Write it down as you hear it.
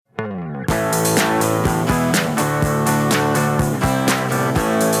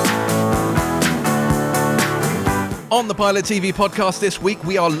On the Pilot TV podcast this week,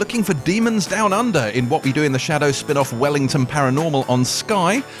 we are looking for demons down under in What We Do in the Shadows spin-off Wellington Paranormal on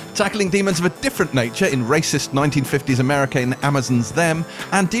Sky, tackling demons of a different nature in racist 1950s America in Amazon's Them,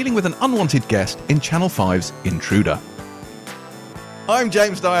 and dealing with an unwanted guest in Channel 5's Intruder. I'm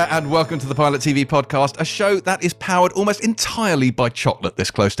James Dyer, and welcome to the Pilot TV podcast, a show that is powered almost entirely by chocolate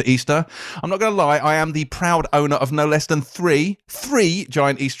this close to Easter. I'm not going to lie, I am the proud owner of no less than three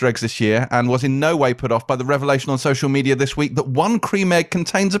giant Easter eggs this year, and was in no way put off by the revelation on social media this week that one cream egg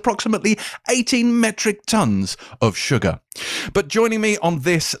contains approximately 18 metric tons of sugar. But joining me on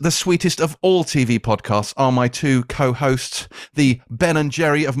this, the sweetest of all TV podcasts, are my two co-hosts, the Ben and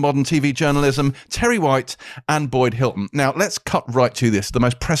Jerry of modern TV journalism, Terry White and Boyd Hilton. Now, let's cut right to this, the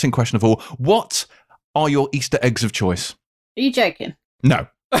most pressing question of all. What are your Easter eggs of choice? Are you joking? No.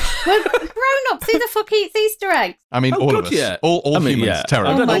 Well, grown-ups, who the fuck eats Easter eggs? I mean, all of us. Yeah. All humans. Yeah. Terry.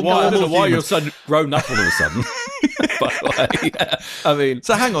 I don't know why humans. you're so grown up all of a sudden. But, I mean...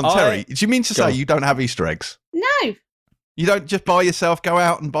 So hang on, Terry. Do you mean to say on. you don't have Easter eggs? No. You don't just go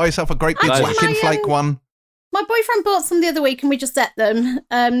out and buy yourself a great big Actually, whacking flake one? My boyfriend bought some the other week and we just ate them.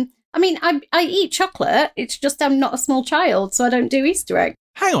 I mean, I eat chocolate. It's just I'm not a small child, so I don't do Easter eggs.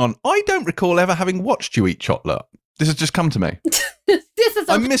 Hang on. I don't recall ever having watched you eat chocolate. This has just come to me.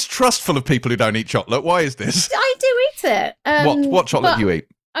 I'm mistrustful of people who don't eat chocolate. Why is this? I do eat it. What chocolate do you eat?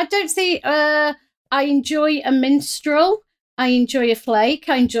 I don't see... I enjoy a minstrel. I enjoy a flake.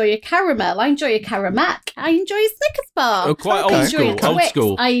 I enjoy a caramel. I enjoy a caramac. I enjoy a Snickers bar. Oh, quite Okay. old school. Old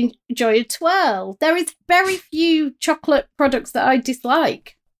school. I enjoy a twirl. There is very few chocolate products that I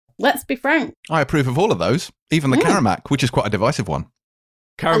dislike. Let's be frank. I approve of all of those. Even the caramac, which is quite a divisive one.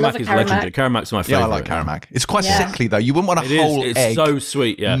 love Caramac a is Caramac. legendary. Caramac's my favourite. Yeah, I like caramac. It's quite Yeah. sickly, though. You wouldn't want a whole It's egg so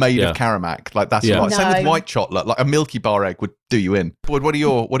sweet, yeah. made yeah. of caramac. Like, that's Yeah. a lot. Same with No. white chocolate. Like, a Milky Bar egg would do you in. Boyd, what are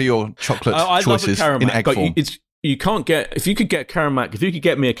your chocolate I love a choices Caramac, in egg but form? you can't get... If you could get Caramac, if you could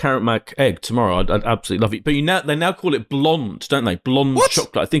get me a Caramac egg tomorrow, I'd absolutely love it. But they now call it blonde, don't they? Blonde What?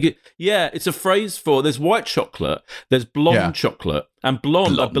 chocolate. I think it's a phrase for... There's white chocolate, there's blonde chocolate, and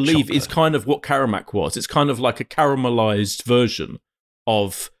blonde, I believe, is chocolate. kind of what Caramac was. It's kind of like a caramelized version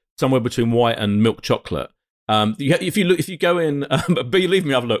of somewhere between white and milk chocolate. If you go in, believe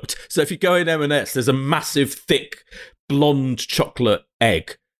me, I've looked. So if you go in M&S, there's a massive, thick, blonde chocolate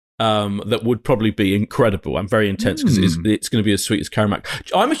egg that would probably be incredible and very intense because it's going to be as sweet as Caramac.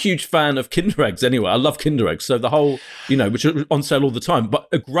 I'm a huge fan of Kinder Eggs anyway. I love Kinder Eggs. So the whole, which are on sale all the time, but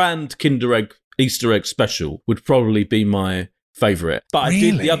a grand Kinder Egg Easter egg special would probably be my favourite. But I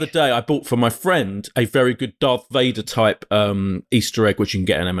did the other day, I bought for my friend a very good Darth Vader type Easter egg, which you can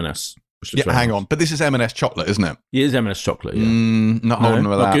get in M&S. Yeah, hang on. But this is M&S chocolate, isn't it? It is M&S chocolate, yeah. Not holding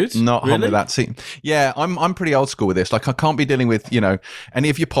with not that. good? Not holding with Really? that. See, yeah, I'm pretty old school with this. Like, I can't be dealing with, any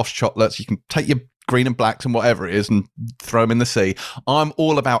of your posh chocolates. You can take your green and blacks and whatever it is and throw them in the sea. I'm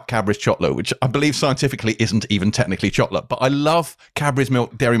all about Cadbury's chocolate, which I believe scientifically isn't even technically chocolate. But I love Cadbury's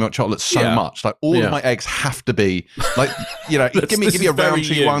dairy milk chocolate so much. Like, all of my eggs have to be, like, give me a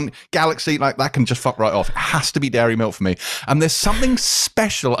Roundtree one, Galaxy, like, that can just fuck right off. It has to be dairy milk for me. And there's something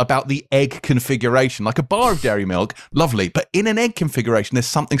special about the egg configuration. Like, a bar of dairy milk, lovely. But in an egg configuration, there's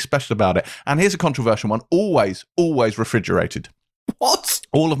something special about it. And here's a controversial one. Always refrigerated. What?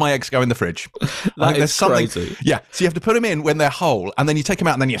 All of my eggs go in the fridge. That is crazy. Yeah, so you have to put them in when they're whole, and then you take them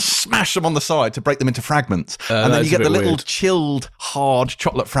out, and then you smash them on the side to break them into fragments, and then you get the little chilled, hard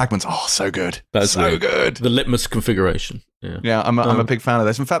chocolate fragments. Oh, so good. That's so weird. good. The litmus configuration. Yeah, I'm a big fan of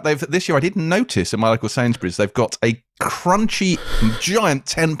this. In fact, this year I didn't notice at my local Sainsbury's, they've got a crunchy, giant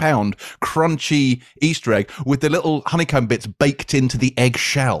 10-pound crunchy Easter egg with the little honeycomb bits baked into the egg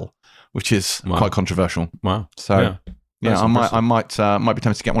shell, which is quite controversial. Wow. So. Yeah, I might be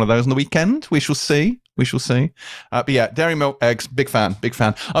tempted to get one of those on the weekend. We shall see. But yeah, dairy milk eggs, big fan.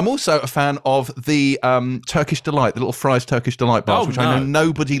 I'm also a fan of the Turkish Delight, the little Fry's Turkish Delight bars, which I know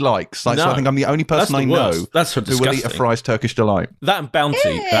nobody likes. So I think I'm the only person I know who will eat a Fry's Turkish Delight. That and Bounty,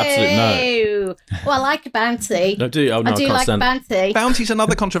 absolutely no. Well, I like a Bounty. No, do you? Oh, no, I do can't like a stand Bounty. Bounty's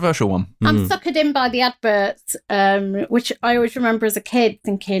another controversial one. I'm suckered in by the adverts, which I always remember as a kid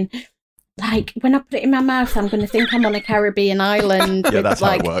thinking, like, when I put it in my mouth, I'm going to think I'm on a Caribbean island Yeah, with, that's how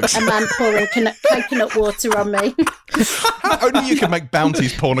like, it works. a man pouring coconut water on me. Only you can make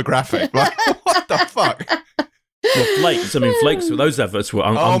Bounties pornographic. Like, what the fuck? Well, Flakes. I mean, Flakes. Those adverts were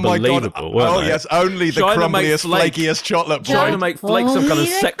Oh my God. unbelievable. weren't Oh they? yes, only the Trying to make crumbliest, Flake- flakiest chocolate Trying bar. to make Flakes some kind of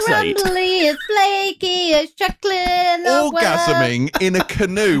sex aid. Crumbliest, flakiest chocolate in the world. Orgasming in a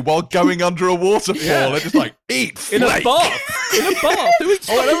canoe while going under a waterfall. Yeah. They're just like, eat In a flake. bath. In a bath. Who eats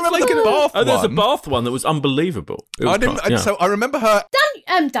Oh, I don't fucking remember flake in the a bath Oh, there's a one. bath one that was unbelievable. It was I didn't. yeah. So I remember her.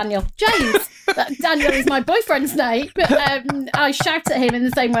 Daniel, James. Daniel is my boyfriend's name, but I shout at him in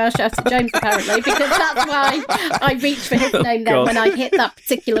the same way I shout at James, apparently, because that's why I reach for his name then God. when I hit that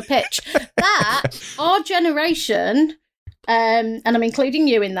particular pitch. That, our generation, and I'm including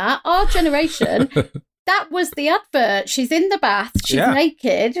you in that, our generation, that was the advert. She's in the bath, she's Yeah.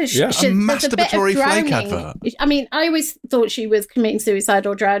 naked. Yeah. There's A a bit of masturbatory flake drowning. advert. I mean, I always thought she was committing suicide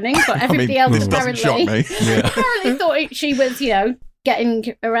or drowning, but everybody else this doesn't shock apparently me. apparently thought she was,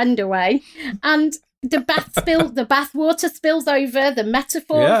 getting her end away. And the bath water spills over, the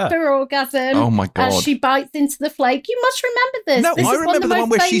metaphor Yeah. for orgasm Oh my God. as she bites into the flake. You must remember this. No, This I is remember the one most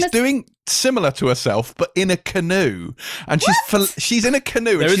where she's famous- doing similar to herself, but in a canoe, and she's in a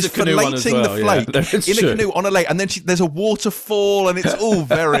canoe There and is she's a canoe one as filleting well, the yeah. flake There is in a true. canoe on a lake, and then there's a waterfall, and it's all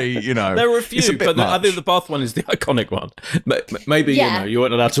very, There were a it's few, bit but I much. think the bath one is the iconic one. Maybe Yeah. you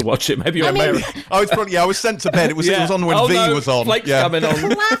weren't allowed to watch it. Maybe you're I mean- American. Oh, it's probably I was sent to bed. It was on when Oh, V no, was on. Flake's Yeah. coming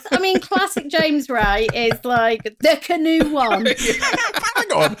on. Classic James Wright is like the canoe one.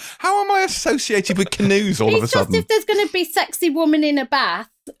 Hang on, how am I associated with canoes all of a It's just sudden? if there's going to be sexy woman in a bath,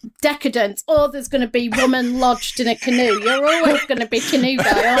 decadent, or there's going to be woman lodged in a canoe. You're always going to be canoe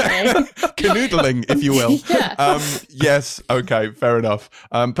guy, aren't you? Canoodling, if you will. Yeah. Yes, okay, fair enough.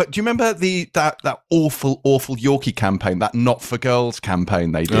 But do you remember that awful Yorkie campaign, that Not for Girls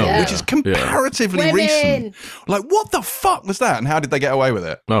campaign they did, Oh, which is comparatively Women. recent? Like, what the fuck was that, and how did they get away with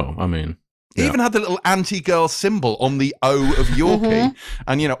it? Oh, I mean. It even had the little anti-girl symbol on the O of Yorkie. Mm-hmm.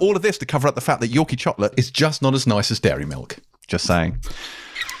 And, all of this to cover up the fact that Yorkie chocolate is just not as nice as dairy milk. Just saying.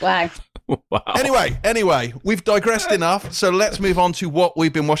 Wow. Wow. Anyway, we've digressed enough, so let's move on to what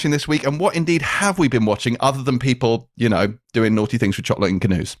we've been watching this week, and what indeed have we been watching other than people, doing naughty things with chocolate in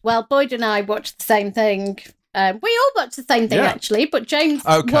canoes. Well, Boyd and I watched the same thing. We all watched the same thing, Yeah. actually, but James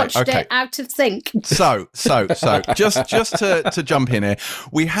watched it out of sync. So, just to jump in here,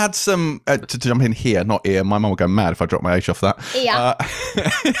 we had some to jump in here, not here. My mum will go mad if I drop my H off that. Yeah.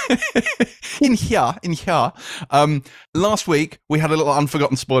 In here. Last week we had a little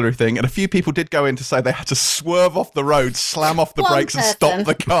unforgotten spoilery thing, and a few people did go in to say they had to swerve off the road, slam off the One brakes, and person. stop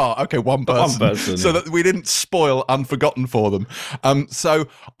the car. Okay, one person, so yeah. that we didn't spoil Unforgotten for them. So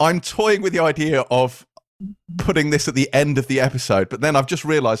I'm toying with the idea of putting this at the end of the episode, but then I've just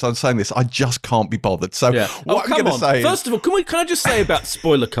realised I'm saying this, I just can't be bothered. So Yeah. what I'm going to say First of all, can I just say about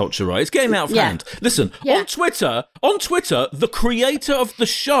spoiler culture, right? It's getting out of Yeah. hand. Listen, Yeah. on Twitter, the creator of the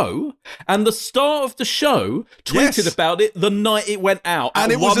show and the star of the show tweeted Yes. about it the night it went out. And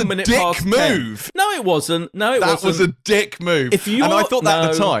at it was 1 a minute dick past move. 10. No, it wasn't. No, it that wasn't. was a dick move. If you and I thought that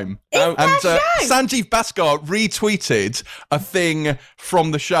at the no. time. No. And Sanjeev Bhaskar retweeted a thing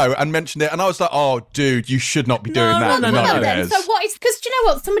from the show and mentioned it, and I was like, "Oh, dude, you should not be doing that." no, No, no, Then. yes. So what is, because do you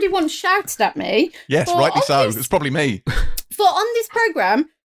know what? Somebody once shouted at me. Yes, for rightly on so. this- It's probably me. For on this programme,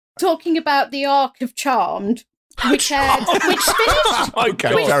 talking about the arc of Charmed, which finished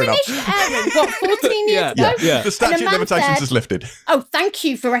Okay, which fair enough. finished airing, 14 years Yeah, ago? yeah. The statute And a of man limitations said- is lifted. Oh, thank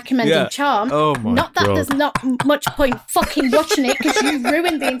you for recommending Yeah. Charmed. Oh my Not that God. there's not much point fucking watching it because you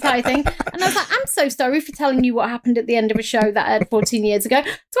ruined the entire thing. And I was like, I'm so sorry for telling you what happened at the end of a show that aired 14 years ago.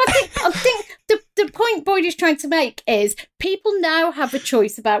 So I think the point Boyd is trying to make is people now have a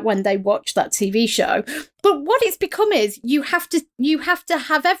choice about when they watch that TV show. But what it's become is you have to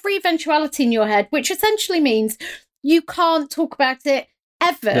have every eventuality in your head, which essentially means you can't talk about it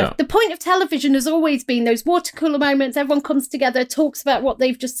ever. Yeah. The point of television has always been those water cooler moments. Everyone comes together, talks about what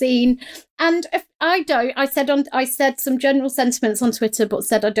they've just seen. And if I said some general sentiments on Twitter, but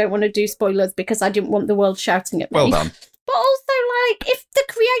said I don't want to do spoilers because I didn't want the world shouting at me. Well done. But also, if the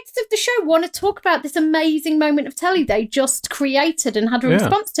creators of the show want to talk about this amazing moment of telly they just created and had a Yeah.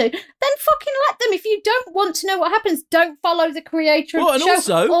 response to, then fucking let them. If you don't want to know what happens, don't follow the creator Well, of and the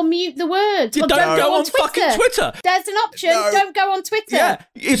show also, or mute the words. You Or don't go on fucking Twitter. There's an option. No. Don't go on Twitter. Yeah,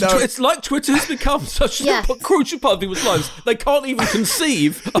 it's like Twitter has become such Yeah. a crucial part of people's lives. They can't even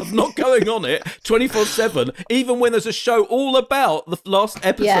conceive of not going on it 24/7, even when there's a show all about the last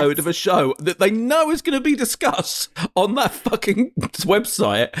episode Yes. of a show that they know is going to be discussed on that fucking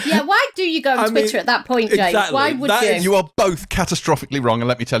website. Yeah, why do you go on Twitter at that point, James? Exactly. Why would you? You are both catastrophically wrong, and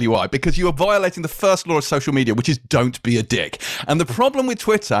let me tell you why. Because you are violating the first law of social media, which is don't be a dick. And the problem with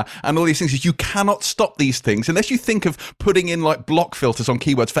Twitter and all these things is you cannot stop these things unless you think of putting in like block filters on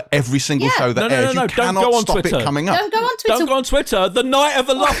keywords for every single show that airs. You cannot go on stop Twitter. it coming up. Don't go on Twitter. Don't go on Twitter. The night of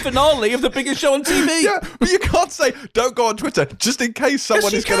the love finale of the biggest show on TV. Yeah, but you can't say don't go on Twitter just in case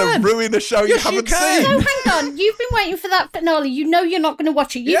someone is going to ruin a show you haven't seen. No, hang on. You've been waiting for that finale. You know you're not going to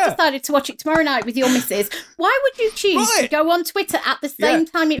watch it. You've decided to watch it tomorrow night with your missus. Why would you choose to go on Twitter at the same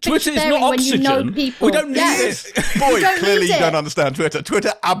time it Twitter finishes is airing not when oxygen. you know people? We don't need it. Boy, don't clearly need you it. don't understand Twitter.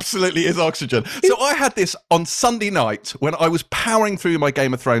 Twitter absolutely is oxygen. So I had this on Sunday night when I was powering through my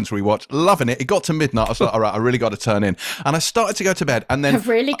Game of Thrones rewatch, loving it. It got to midnight. I was like, all right, I really got to turn in. And I started to go to bed, and then I've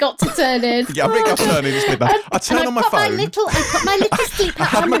really got to turn in. yeah, I really got to turn in. It's midnight. I turn on my phone. I put my little sleep hat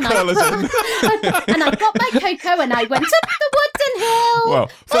had on my and curlers in. and I got my cocoa and I went up the Woodden Hill.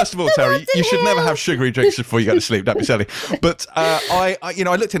 Well, first of all, Terry, you should never have sugary drinks before you go to sleep. Don't be silly. But I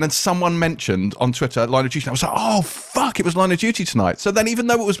looked in and someone mentioned on Twitter Line of Duty. I was like, oh fuck, it was Line of Duty tonight. So then, even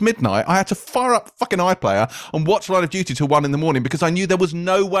though it was midnight, I had to fire up fucking iPlayer and watch Line of Duty till 1 a.m. because I knew there was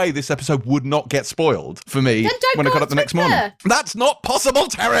no way this episode would not get spoiled for me when I got up the next morning. That's not possible,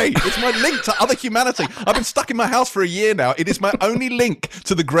 Terry. It's my link to other humanity. I've been stuck in my house for a year now. It is my only link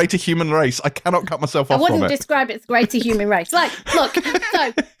to the greater human race. I cannot cut myself off from it. I wouldn't describe it as greater human race. Like, look,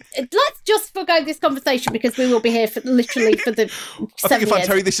 so let's just forgo this conversation because we will be here for the 7 I think if I years.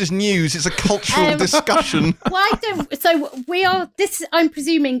 tell you this is news, it's a cultural discussion. I'm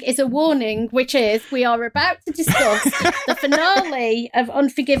presuming is a warning, which is we are about to discuss the finale of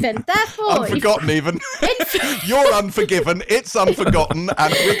Unforgiven. Therefore, Unforgotten even. You're unforgiven, it's unforgotten,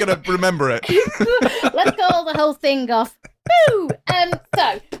 and we're going to remember it. let's call the whole thing off. Woo!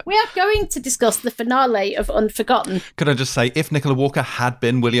 So we are going to discuss the finale of Unforgotten. Could I just say, if Nicola Walker had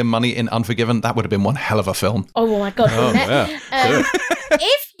been William Money in Unforgiven, that would have been one hell of a film. Oh my god! Oh, wouldn't it? yeah.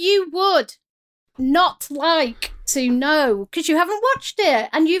 If you would not like to know because you haven't watched it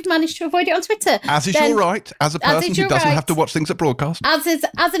and you've managed to avoid it on Twitter, As is then, your right, as a person who doesn't have to watch things at broadcast. As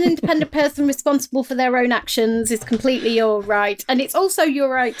an independent person responsible for their own actions, is completely your right, and it's also your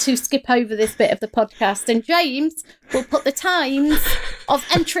right to skip over this bit of the podcast. And James will put the times of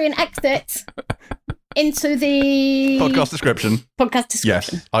entry and exit into the Podcast description.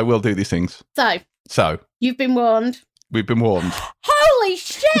 Yes, I will do these things. So you've been warned. We've been warned. Holy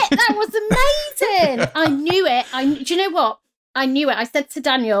shit, that was amazing. I knew it. Do you know what? I knew it. I said to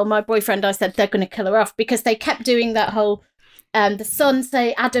Daniel, my boyfriend, I said, they're going to kill her off because they kept doing that whole, the son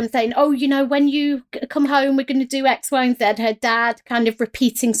Adam saying, oh, when you come home, we're going to do X, Y, and Z. Her dad kind of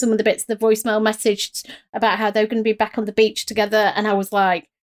repeating some of the bits of the voicemail message about how they're going to be back on the beach together. And I was like,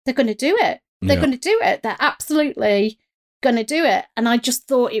 they're going to do it. They're going to do it. They're absolutely going to do it. And I just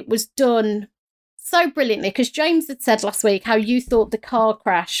thought it was done so brilliantly because James had said last week how you thought the car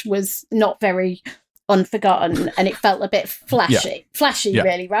crash was not very unforgotten and it felt a bit flashy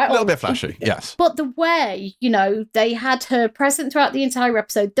really, right? A little bit flashy, yes. But the way, they had her present throughout the entire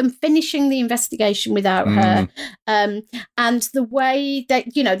episode, them finishing the investigation without her, and the way that,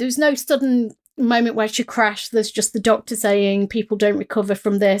 there was no sudden moment where she crashed. There's just the doctor saying people don't recover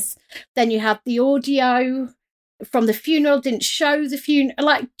from this. Then you had the audio from the funeral, didn't show the funeral.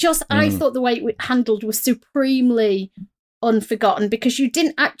 I thought the way it was handled was supremely unforgotten because you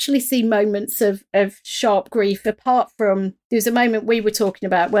didn't actually see moments of sharp grief apart from there was a moment we were talking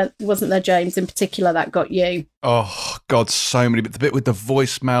about when wasn't there, James, in particular that got you? Oh God, so many. But the bit with the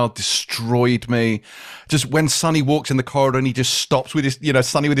voicemail destroyed me. Just when Sonny walks in the corridor and he just stops with his,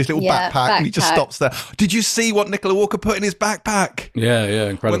 Sonny with his little backpack and he just stops there. Did you see what Nicola Walker put in his backpack? Yeah,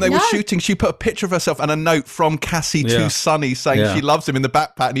 incredible. When they were shooting, she put a picture of herself and a note from Cassie to Sonny saying she loves him in the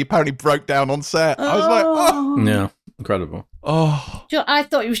backpack, and he apparently broke down on set. I was like, oh. Yeah, incredible. Oh. I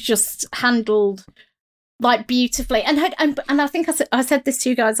thought it was just handled beautifully. And I think I said this to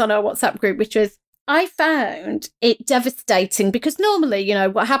you guys on our WhatsApp group, which was I found it devastating because normally,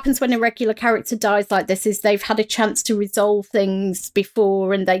 what happens when a regular character dies like this is they've had a chance to resolve things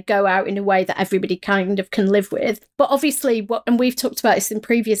before and they go out in a way that everybody kind of can live with. But obviously, and we've talked about this in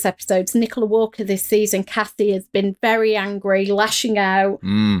previous episodes, Nicola Walker this season, Cassie, has been very angry, lashing out,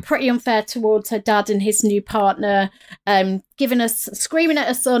 pretty unfair towards her dad and his new partner, screaming at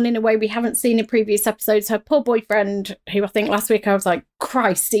her son in a way we haven't seen in previous episodes. Her poor boyfriend, who I think last week I was like,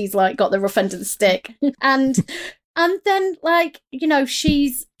 Christ, he's got the rough end of the stick. And then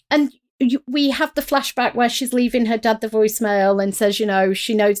we have the flashback where she's leaving her dad the voicemail and says,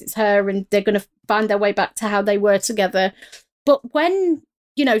 she knows it's her and they're going to find their way back to how they were together. But when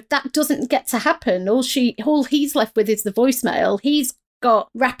that doesn't get to happen. All he's left with is the voicemail. He's got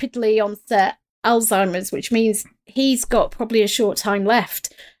rapidly onset Alzheimer's, which means he's got probably a short time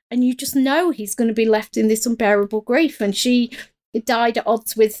left. And you just know he's going to be left in this unbearable grief. And she died at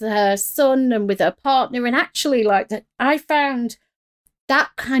odds with her son and with her partner. And actually, I found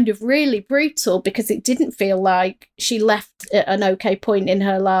that kind of really brutal, because it didn't feel like she left at an okay point in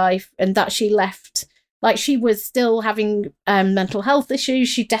her life, and that she left like she was still having mental health issues.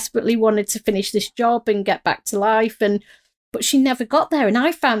 She desperately wanted to finish this job and get back to life, but she never got there. And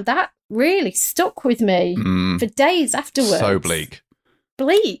I found that really stuck with me for days afterwards. So bleak.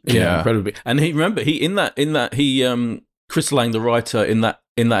 Yeah, incredibly. And Chris Lang, the writer, in that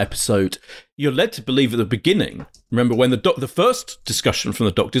episode, you're led to believe at the beginning. Remember when the first discussion from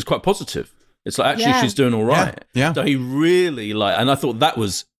the doctor is quite positive. It's like, actually, she's doing all right. Yeah. So he really and I thought that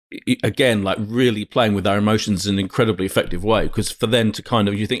was, again, really playing with our emotions in an incredibly effective way, because for them to kind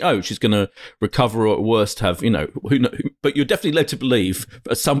of, you think, oh, she's going to recover, or at worst have, who knows, but you're definitely led to believe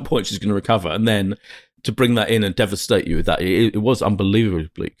at some point she's going to recover, and then to bring that in and devastate you with that, it was unbelievably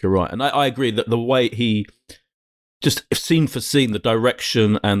bleak. You're right. And I agree that the way he, just scene for scene, the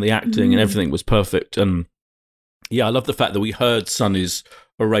direction and the acting and everything was perfect. And yeah, I love the fact that we heard Sonny's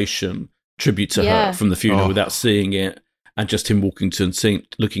oration, tribute to her from the funeral, without seeing it, and just him walking to and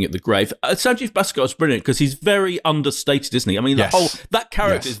looking at the grave. Sanjeev Bhaskar is brilliant because he's very understated, isn't he? I mean, that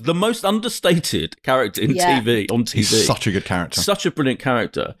character is the most understated character in TV, on TV. He's such a good character. Such a brilliant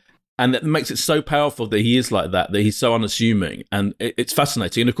character. And that makes it so powerful that he is like that he's so unassuming. And it's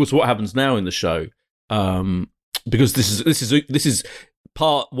fascinating. And of course, what happens now in the show, because this is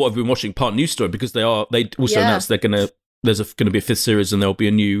part what I've been watching, part news story, because they also announced there's going to be a 5th series, and there'll be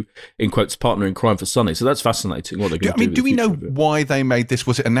a new, in quotes, partner in crime for Sonny. So that's fascinating. What they're going to do. I mean, do we know why they made this?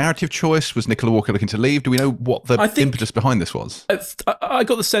 Was it a narrative choice? Was Nicola Walker looking to leave? Do we know what the impetus behind this was? I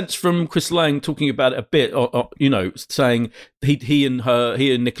got the sense from Chris Lang talking about it a bit, saying he and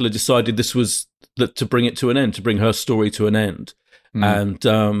Nicola decided this was to bring it to an end, to bring her story to an end. And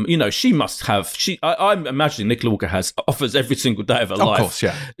she must have. I'm imagining Nicola Walker offers every single day of her life. Of course,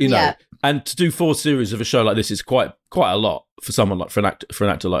 yeah. And to do 4 series of a show like this is quite a lot for someone for an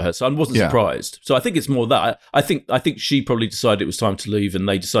actor like her. So I wasn't surprised. So I think it's more that I think she probably decided it was time to leave, and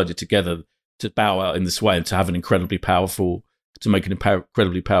they decided together to bow out in this way and to have make an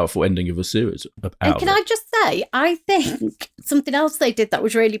incredibly powerful ending of a series. And can I just say, I think something else they did that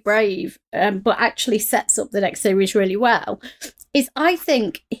was really brave, but actually sets up the next series really well, is I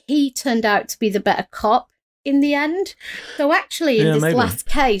think he turned out to be the better cop in the end. So actually, in this last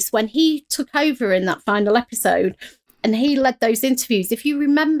case, when he took over in that final episode and he led those interviews, if you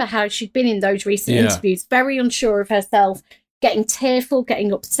remember how she'd been in those recent interviews, very unsure of herself, getting tearful,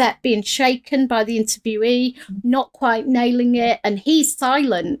 getting upset, being shaken by the interviewee, not quite nailing it, and he's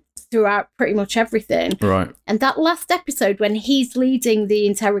silent throughout pretty much everything. Right. And that last episode, when he's leading the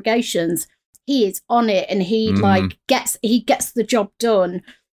interrogations, he is on it, and he gets the job done.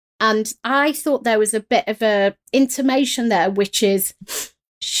 And I thought there was a bit of a intimation there, which is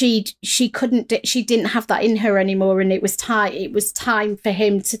she didn't have that in her anymore, and it was time for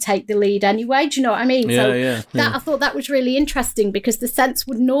him to take the lead anyway. Do you know what I mean? I thought that was really interesting, because the sense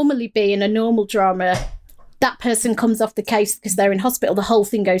would normally be in a normal drama, that person comes off the case because they're in hospital, the whole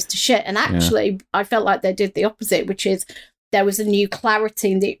thing goes to shit. And actually, I felt like they did the opposite, which is there was a new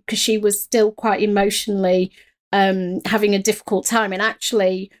clarity in because she was still quite emotionally having a difficult time. And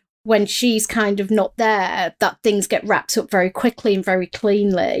actually, when she's kind of not there, that things get wrapped up very quickly and very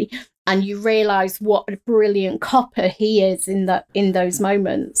cleanly. And you realise what a brilliant copper he is in those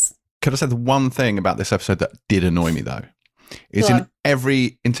moments. Could I say the one thing about this episode that did annoy me, though? Is in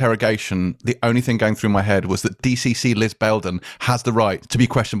every interrogation, the only thing going through my head was that DCC Liz Belden has the right to be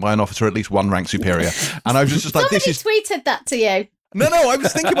questioned by an officer at least one rank superior. And I was just like, Somebody tweeted that to you. No, I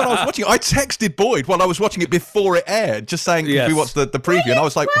was thinking when I was watching it, I texted Boyd while I was watching it before it aired, just saying, because we watched the preview, and I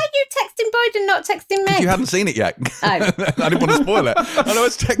was like, why are you texting Boyd and not texting me? Because you hadn't seen it yet. Oh. I didn't want to spoil it. And I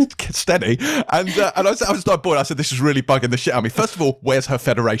was texting Steady, and I was like, Boyd, I said, this is really bugging the shit out of me. First of all, where's her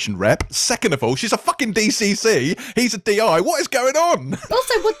Federation rep? Second of all, she's a fucking DCC. He's a DI. What is going on?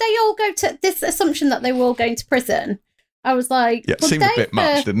 Also, would they all go to this assumption that they were all going to prison? I was like, yeah, it seemed a bit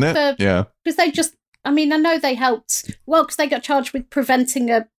much, didn't it? Yeah. Because they just, I mean, I know they helped, because they got charged with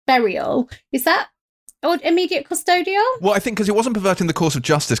preventing a burial. Is that Or immediate custodial? Well, I think because it wasn't perverting the course of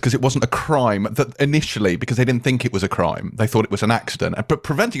justice, because it wasn't a crime that initially, because they didn't think it was a crime. They thought it was an accident. But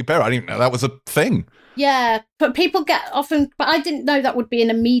preventing a burial, I didn't know that was a thing. Yeah, but people get often... But I didn't know that would be an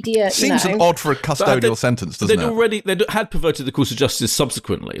immediate, Seems odd for a custodial sentence, doesn't it? They'd had perverted the course of justice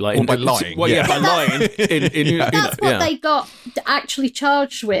subsequently. Like by lying. Well, by lying. That's what they got actually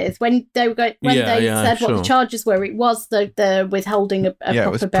charged with when they were said what the charges were. It was the withholding a proper burial.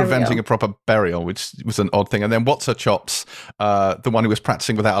 It was preventing a proper burial, which was an odd thing. And then What's Her Chops, the one who was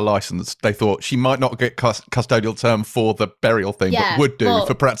practicing without a license, they thought she might not get custodial term for the burial thing, but would do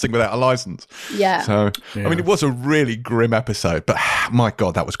for practicing without a license. Yeah. So, I mean, it was a really grim episode, but my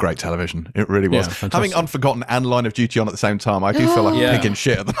God, that was great television. It really was. Yeah, having Unforgotten and Line of Duty on at the same time, I do feel like a pig in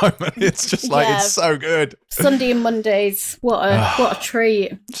shit at the moment. It's just like, it's so good. Sunday and Mondays, what a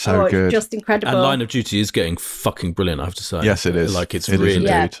treat. So good. It's just incredible. And Line of Duty is getting fucking brilliant, I have to say. Yes, it is. Like, it's it really...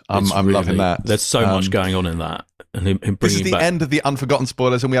 I'm loving that. There's so much going on in that. And him this is bringing the back... end of the Unforgotten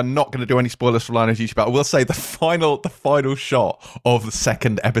spoilers, and we are not going to do any spoilers for Line of Duty, but I will say the final shot of the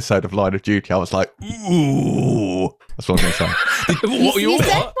second episode of Line of Duty, I was like, ooh. That's what I'm going to say. You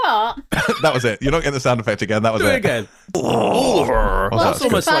said what? That was it. You're not getting the sound effect again. That was Do it again. What's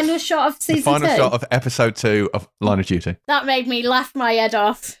the final shot of season 2? The final shot of episode 2 of Line of Duty. That made me laugh my head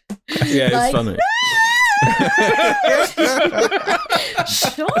off. Yeah, it's funny.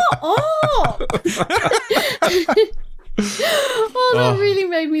 Shut up! That really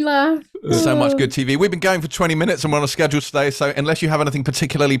made me laugh. So much good TV. We've been going for 20 minutes and we're on a schedule today, so unless you have anything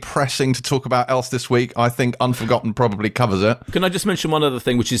particularly pressing to talk about else this week, I think Unforgotten probably covers it. Can I just mention one other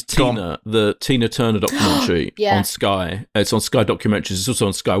thing, which is Tina, the Tina Turner documentary on Sky. It's on Sky Documentaries. It's also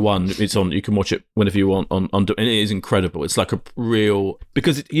on Sky One. It's on. You can watch it whenever you want. And it is incredible. It's like a real,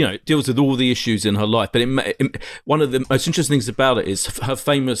 because it deals with all the issues in her life. But one of the most interesting things about it is her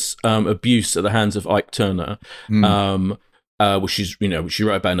famous abuse at the hands of Ike Turner. Which she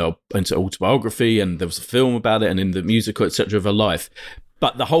wrote about in her autobiography, and there was a film about it, and in the musical, etc., of her life.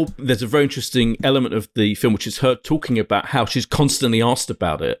 But there's a very interesting element of the film, which is her talking about how she's constantly asked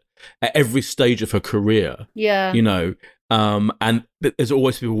about it at every stage of her career. Yeah. And there's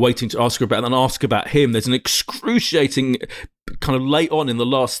always people waiting to ask her about it, and ask about him. There's an excruciating kind of late on in the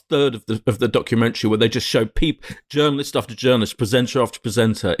last third of the documentary where they just show journalist after journalist, presenter after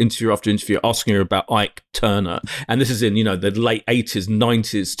presenter, interview after interview, asking her about Ike Turner. And this is in, the late 80s,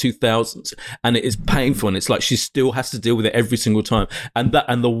 90s, 2000s. And it is painful. And it's like she still has to deal with it every single time. And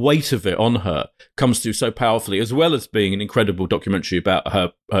the weight of it on her comes through so powerfully, as well as being an incredible documentary about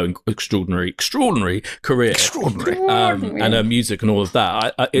her extraordinary career. And her music and all of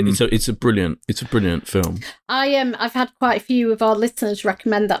that. It's a brilliant film. I've had quite a few of our listeners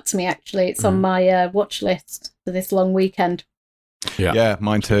recommend that to me, actually. It's on my watch list for this long weekend. Yeah,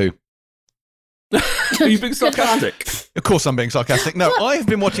 mine too. Are you being sarcastic? Of course I'm being sarcastic. No, I have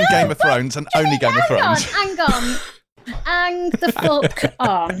been watching Game of Thrones and only Game of Thrones. Hang the fuck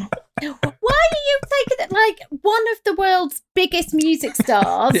on. Why are you taking it like one of the world's biggest music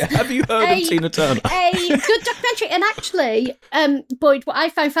stars? Have you heard of Tina Turner? A good documentary. And actually, Boyd, what I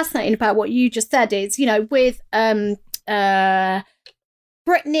found fascinating about what you just said is, with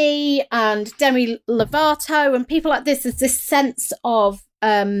Britney and Demi Lovato and people like this, there's this sense of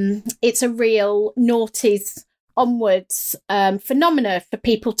it's a real noughties onwards phenomena for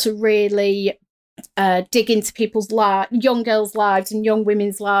people to really dig into people's young girls' lives and young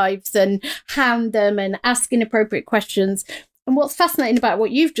women's lives and hound them and ask inappropriate questions. And what's fascinating about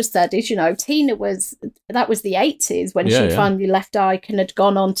what you've just said is, Tina that was the 80s when she finally left Ike and had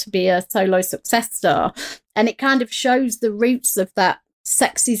gone on to be a solo success star. And it kind of shows the roots of that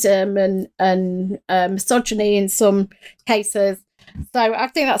sexism and misogyny in some cases. So I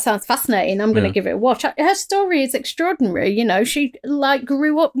think that sounds fascinating. I'm going to give it a watch. Her story is extraordinary. She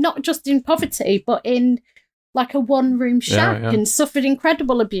grew up not just in poverty, but in like a one-room shack and suffered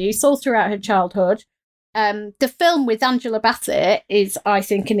incredible abuse all throughout her childhood. The film with Angela Bassett is, I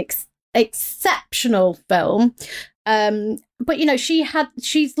think, an exceptional film. But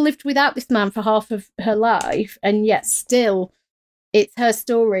she's lived without this man for half of her life, and yet still, it's her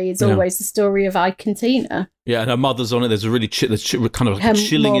story is always the story of Ike and Tina. Yeah, and her mother's on it. There's a really kind of like a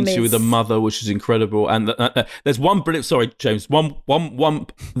chilling interview with her mother, which is incredible. And there's one brilliant. Sorry, James.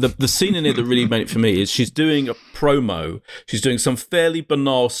 The scene in it that really made it for me is she's doing a promo. She's doing some fairly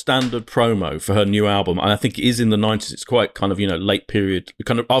banal standard promo for her new album, and I think it is in the 90s. It's quite kind of late period,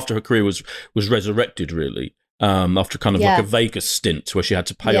 kind of after her career was resurrected, really. After kind of like a Vegas stint where she had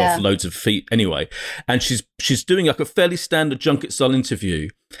to pay off loads of feet anyway. And she's doing like a fairly standard junket style interview,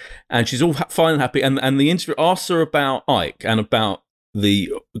 and she's all fine and happy. And the interviewer asks her about Ike and about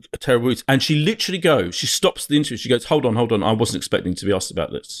the terrible, and she literally goes, she stops the interview, she goes, hold on, I wasn't expecting to be asked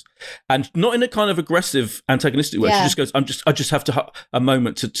about this, and not in a kind of aggressive, antagonistic way. She just goes, I just have to have a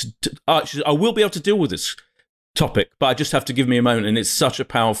moment she says, I will be able to deal with this topic, but I just have to give me a moment, and it's such a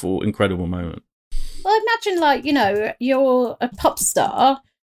powerful, incredible moment. Well, imagine, like, you know, you're a pop star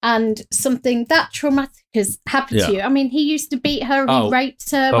and something that traumatic has happened to you. I mean, he used to beat her, he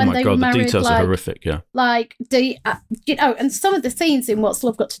raped her when they were married. The details are horrific, Like, you know, and some of the scenes in What's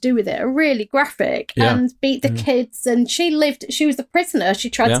Love Got to Do with It are really graphic, and beat the kids, and she was a prisoner. She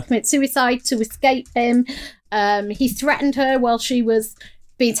tried to commit suicide to escape him. He threatened her while she was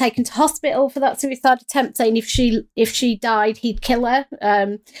being taken to hospital for that suicide attempt, saying if she died, he'd kill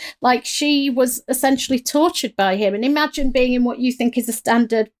her. Like, she was essentially tortured by him. And imagine being in what you think is a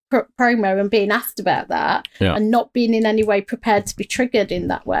standard promo and being asked about that and not being in any way prepared to be triggered in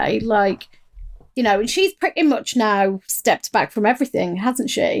that way. Like, you know, and she's pretty much now stepped back from everything, hasn't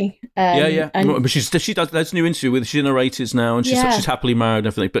she? But she does. There's a new interview with, she's in her 80s now, and she's happily married and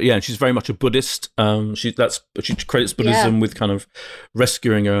everything. But yeah, she's very much a Buddhist. She credits Buddhism with kind of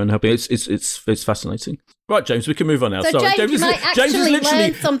rescuing her and helping. It's fascinating. Right, James, we can move on now. So sorry, James, you might actually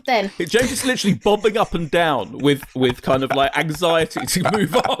learn something. James is literally bobbing up and down with kind of like anxiety to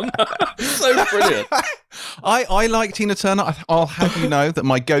move on. So brilliant. I like Tina Turner. I'll have you know that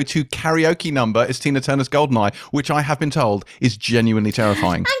my go-to karaoke number is Tina Turner's Goldeneye, which I have been told is genuinely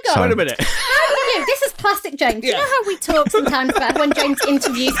terrifying. Hang on. Wait a minute. This is classic James. You know how we talk sometimes about when James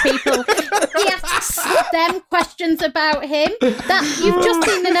interviews people, he asks them questions about him? That you've just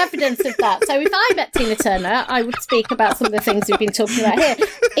seen an evidence of that. So if I met Tina Turner, I would speak about some of the things we've been talking about here.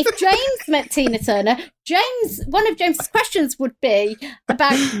 If James met Tina Turner, one of James's questions would be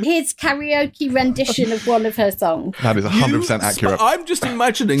about his karaoke rendition of one of her songs. That is 100% accurate. I'm just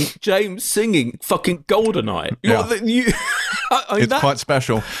imagining James singing fucking Goldeneye. It's quite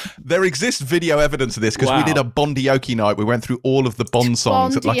special. There exists video evidence of this because we did a Bondioke night. We went through all of the Bond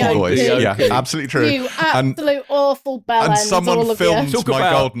songs at Lucky Boys. Yeah, absolutely true. You absolute awful bellends. And someone filmed my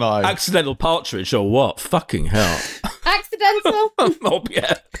Goldeneye. Accidental partridge or what? Fucking hell. Accidental? Oh,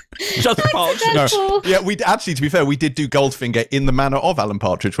 yeah. Just partridge. No. Yeah, we actually, to be fair, we did do Goldfinger in the manner of Alan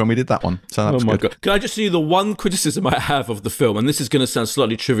Partridge when we did that one. So that was good. God. Can I just see the one criticism I have of the film, and this is going to sound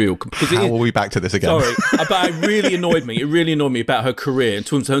slightly trivial. How are we back to this again? Sorry, but it really annoyed me. It really annoyed me about her career in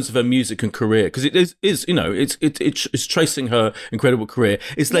terms of her music and career, because it is you know, it's tracing her incredible career.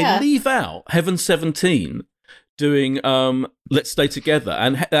 Is they leave out Heaven 17 doing Let's Stay Together,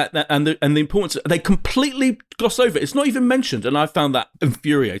 and the importance, they completely gloss over it. It's not even mentioned, and I found that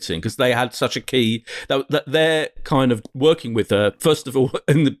infuriating because they had such a key that they're kind of working with her, first of all,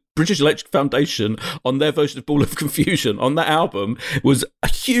 in the British Electric Foundation on their version of Ball of Confusion on that album was a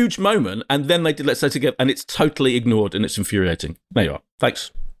huge moment, and then they did Let's Stay Together, and it's totally ignored, and it's infuriating. There you are.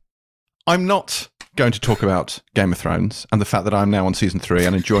 Thanks. I'm not going to talk about Game of Thrones and the fact that I'm now on season 3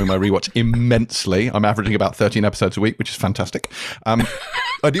 and enjoying my rewatch immensely. I'm averaging about 13 episodes a week, which is fantastic. I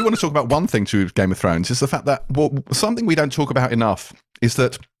do want to talk about one thing to Game of Thrones, is the fact that something we don't talk about enough is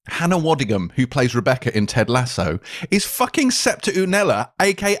that Hannah Waddingham, who plays Rebecca in Ted Lasso, is fucking Septa Unella,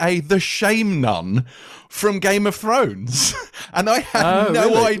 a.k.a. the Shame Nun from Game of Thrones. And I had no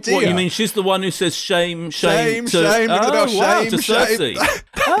really? idea. What, you mean she's the one who says shame to Cersei.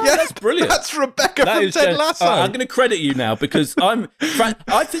 That's brilliant. That's Rebecca from Ted Lasso. I'm going to credit you now because I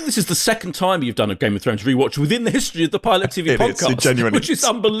think this is the second time you've done a Game of Thrones rewatch within the history of the Pilot TV podcast, which is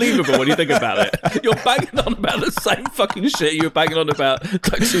unbelievable when you think about it. You're banging on about the same fucking shit you were banging on about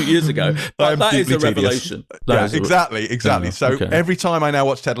like 2 years ago. But that is a revelation. Exactly. So every time I now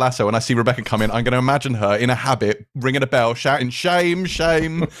watch Ted Lasso and I see Rebecca come in, I'm going to imagine her in a habit, ringing a bell, shouting shame,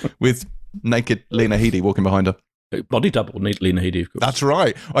 shame, with naked Lena Headey walking behind her. Body double, Lena Headey, of course. That's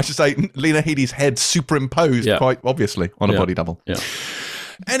right. I should say Lena Headey's head superimposed quite obviously on a body double. Yeah.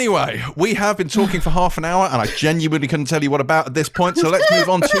 Anyway, we have been talking for half an hour, and I genuinely couldn't tell you what about at this point, so let's move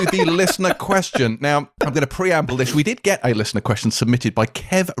on to the listener question. Now, I'm going to preamble this. We did get a listener question submitted by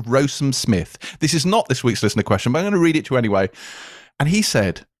Kev Rosem Smith. This is not this week's listener question, but I'm going to read it to you anyway. And he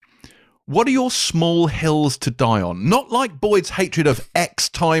said, what are your small hills to die on? Not like Boyd's hatred of X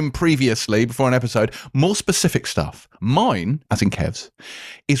time previously before an episode, more specific stuff. Mine, as in Kev's,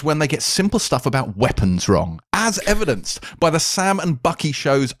 is when they get simple stuff about weapons wrong, as evidenced by the Sam and Bucky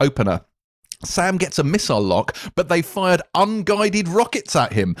show's opener. Sam gets a missile lock, but they fired unguided rockets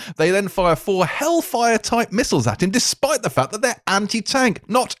at him. They then fire 4 Hellfire-type missiles at him, despite the fact that they're anti-tank,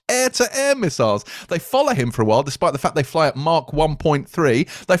 not air-to-air missiles. They follow him for a while, despite the fact they fly at Mach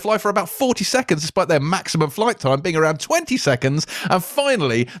 1.3. They fly for about 40 seconds, despite their maximum flight time being around 20 seconds. And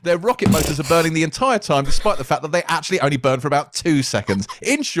finally, their rocket motors are burning the entire time, despite the fact that they actually only burn for about 2 seconds.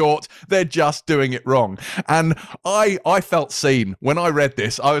 In short, they're just doing it wrong. And I felt seen. When I read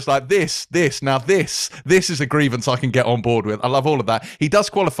this, I was like, this is a grievance I can get on board with. I love all of that. He does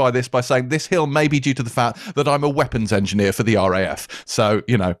qualify this by saying this hill may be due to the fact that I'm a weapons engineer for the RAF. So,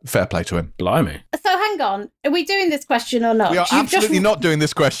 fair play to him. Blimey. So hang on, are we doing this question or not? We are absolutely not doing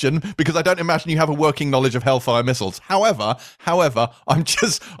this question because I don't imagine you have a working knowledge of Hellfire missiles. However, I would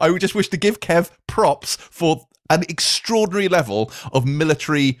just wish to give Kev props for an extraordinary level of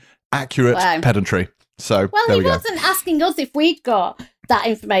military accurate pedantry. So, well, he wasn't asking us if we'd got that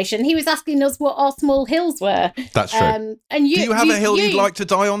information. He was asking us what our small hills were. That's true. And do you have a hill you'd like to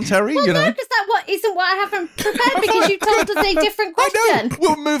die on, Terry? Well, no, because that isn't what I haven't prepared because you told us a different question. I know.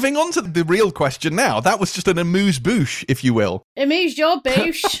 We're moving on to the real question now. That was just an amuse-bouche, if you will.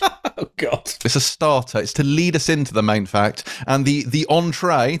 Amuse-your-bouche. Oh, God. It's a starter. It's to lead us into the main fact. And the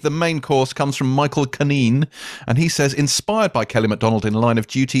entree, the main course, comes from Michael Canine. And he says, inspired by Kelly MacDonald in Line of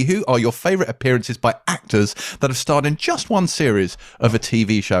Duty, who are your favourite appearances by actors that have starred in just one series of a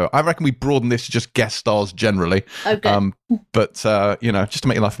TV show? I reckon we broaden this to just guest stars generally. Okay. But, just to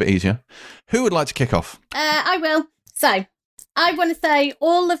make your life a bit easier. Who would like to kick off? I will. So, I want to say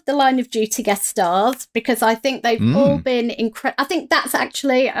all of the Line of Duty guest stars because I think they've all been incredible. I think that's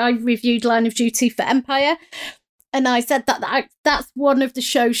actually, I reviewed Line of Duty for Empire and I said that's one of the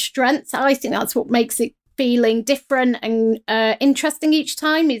show's strengths. I think that's what makes it feeling different and interesting each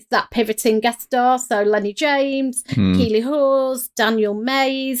time is that pivoting guest star. So Lenny James, Keely Hawes, Daniel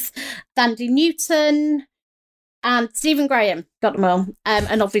Mays, Thandie Newton, and Stephen Graham, got them all.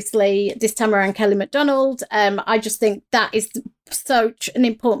 And obviously, this time around, Kelly MacDonald. I just think that is such an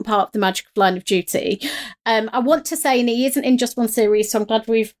important part of the magic of Line of Duty. I want to say, and he isn't in just one series, so I'm glad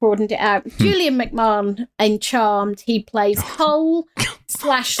we've broadened it out. Julian McMahon in Charmed, he plays Cole /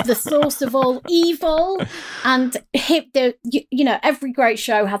 the source of all evil. And every great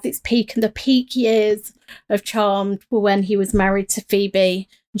show has its peak, and the peak years of Charmed were when he was married to Phoebe.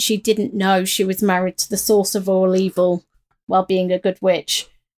 And she didn't know she was married to the source of all evil while being a good witch.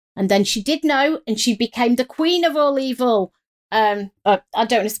 And then she did know, and she became the queen of all evil. I don't want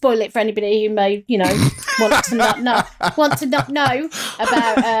to spoil it for anybody who may, want to not know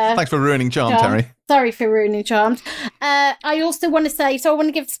about. Thanks for ruining Charmed, Terry. Sorry for ruining Charmed. I also want to say, so I want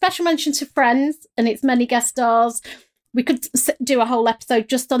to give special mention to Friends and its many guest stars. We could do a whole episode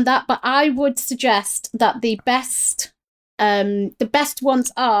just on that, but I would suggest that the best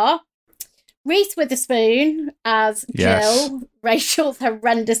ones are Reese Witherspoon as Jill, Rachel's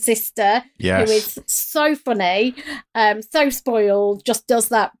horrendous sister, who is so funny, so spoiled, just does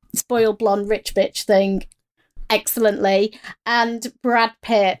that spoiled blonde rich bitch thing excellently, and Brad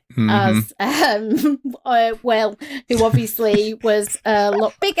Pitt as Will, who obviously was a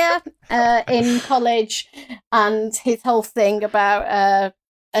lot bigger in college, and his whole thing about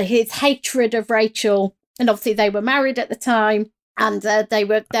his hatred of Rachel. And obviously they were married at the time, and their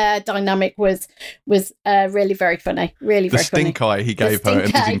dynamic was really very funny. Really very funny. The stink eye he gave her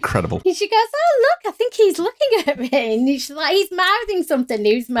is incredible. She goes, "Oh look, I think he's looking at me," and she's like, "He's mouthing something.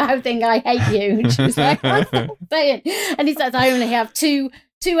 He's mouthing, 'I hate you.'" And she was like, "What's that saying?" And he says, "I only have two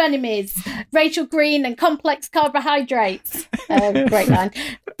enemies, Rachel Green and complex carbohydrates." Great line.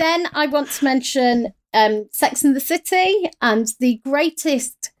 Then I want to mention Sex and the City and the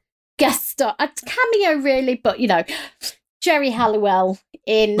greatest guest star, a cameo really, but Jerry Halliwell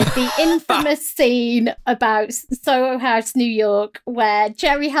in the infamous scene about Soho House, New York, where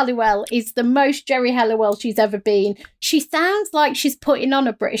Jerry Halliwell is the most Jerry Halliwell she's ever been. She sounds like she's putting on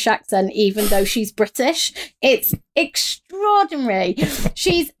a British accent, even though she's British. It's extraordinary.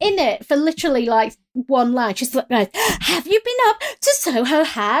 She's in it for literally like one line. She's like, "Have you been up to Soho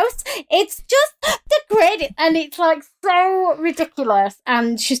House? It's just the greatest." And it's like so ridiculous.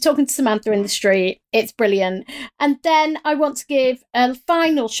 And she's talking to Samantha in the street. It's brilliant. And then I want to give a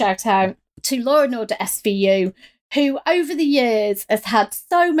final shout out to Law and Order SVU, who over the years has had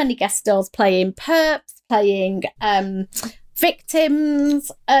so many guest stars playing perps, playing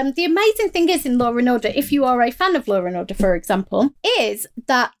victims. The amazing thing is in Law and Order, if you are a fan of Law and Order, for example, is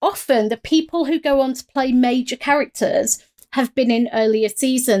that often the people who go on to play major characters have been in earlier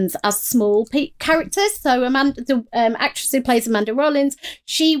seasons as small characters. So Amanda, the actress who plays Amanda Rollins,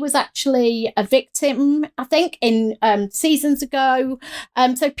 she was actually a victim, I think, in seasons ago.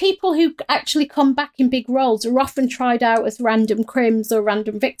 So people who actually come back in big roles are often tried out as random crims or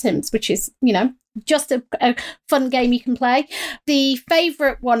random victims, which is, you know, just a fun game you can play. The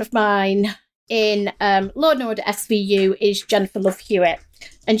favourite one of mine in Law & Order SVU is Jennifer Love Hewitt.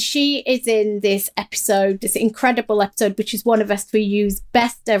 And she is in this episode, this incredible episode, which is one of SVU's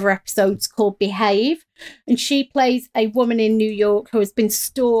best ever episodes, called Behave. And she plays a woman in New York who has been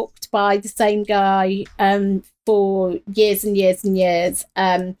stalked by the same guy for years and years and years.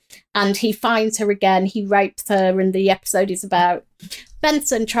 And he finds her again, he rapes her, and the episode is about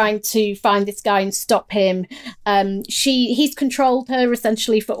Benson trying to find this guy and stop him. He's controlled her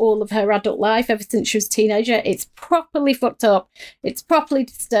essentially for all of her adult life ever since she was a teenager. It's properly fucked up. It's properly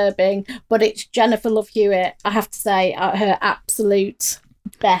disturbing, but it's Jennifer Love Hewitt, I have to say, at her absolute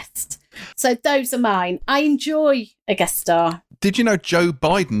best. So those are mine. I enjoy a guest star. Did you know Joe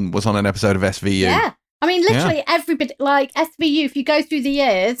Biden was on an episode of SVU? Yeah. I mean, literally everybody, like SVU, if you go through the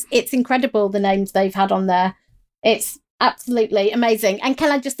years, it's incredible the names they've had on there. It's absolutely amazing. And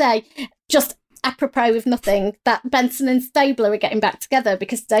can I just say, just apropos of nothing, that Benson and Stabler are getting back together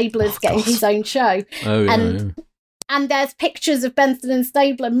because Stabler's getting his own show. Oh, yeah, And there's pictures of Benson and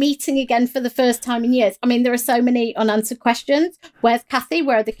Stabler meeting again for the first time in years. I mean, there are so many unanswered questions. Where's Kathy?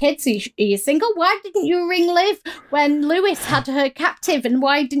 Where are the kids? Are you single? Why didn't you ring Liv when Lewis had her captive? And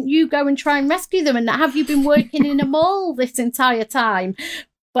why didn't you go and try and rescue them? And have you been working in a mall this entire time?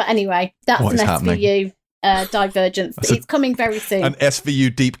 But anyway, that's an SVU divergence. It's coming very soon. An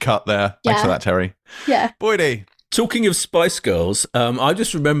SVU deep cut there. Thanks for that, Terry. Yeah. Boydie. Talking of Spice Girls, I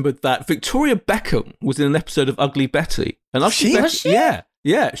just remembered that Victoria Beckham was in an episode of Ugly Betty. And Was she?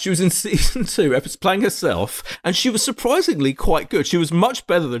 Yeah, she was in season 2, playing herself, and she was surprisingly quite good. She was much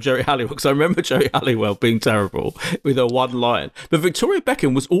better than Jerry Halliwell, because I remember Jerry Halliwell being terrible with her one line. But Victoria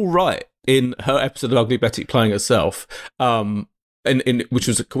Beckham was all right in her episode of Ugly Betty playing herself. Which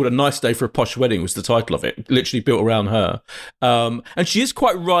was called A Nice Day for a Posh Wedding was the title of it, literally built around her. And she is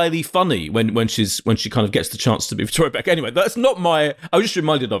quite wryly funny when she kind of gets the chance to be Victoria Beckham. Anyway, that's not I was just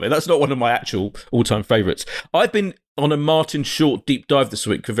reminded of it. That's not one of my actual all-time favourites. I've been on a Martin Short deep dive this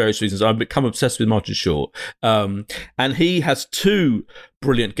week for various reasons. I've become obsessed with Martin Short. And he has 2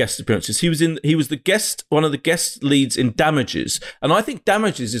 brilliant guest appearances. He was one of the guest leads in Damages. And I think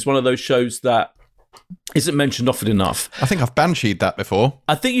Damages is one of those shows that isn't mentioned often enough. I think I've bansheed that before.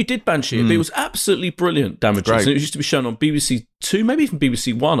 I think you did banshee it, but it was absolutely brilliant, Damages. And it used to be shown on BBC 2, maybe even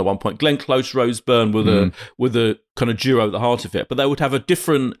BBC 1 at one point. Glenn Close, Rose Byrne were the kind of duo at the heart of it. But they would have a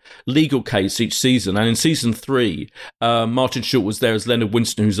different legal case each season. And in season 3, Martin Short was there as Leonard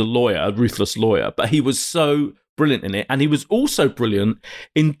Winston, who's a lawyer, a ruthless lawyer. But he was so brilliant in it, and he was also brilliant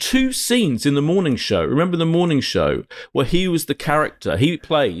in 2 scenes in The Morning Show. Remember The Morning Show, where he was the character? He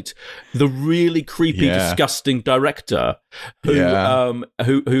played the really creepy, disgusting director who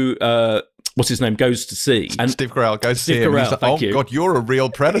what's his name, goes to see. And Steve Carell goes to see him. Carell, like, God, you're a real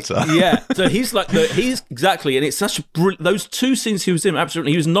predator. Yeah, so he's exactly, and it's such a those 2 scenes he was in,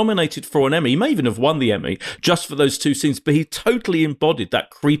 absolutely. He was nominated for an Emmy. He may even have won the Emmy just for those 2 scenes, but he totally embodied that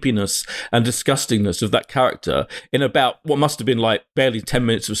creepiness and disgustingness of that character in about what must have been like barely 10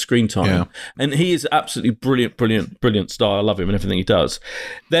 minutes of screen time. Yeah. And he is absolutely brilliant star. I love him and everything he does.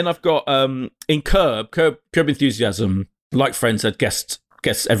 Then I've got in Curb Enthusiasm, like Friends, had guests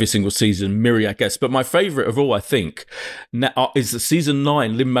every single season, myriad guests. But my favourite of all, I think, is the season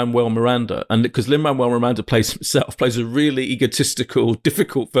 9, Lin-Manuel Miranda. And because Lin-Manuel Miranda plays a really egotistical,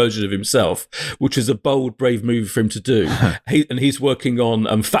 difficult version of himself, which is a bold, brave move for him to do. He's working on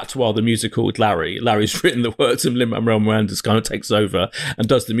Fatwa, the musical, with Larry. Larry's written the words, and Lin-Manuel Miranda kind of takes over and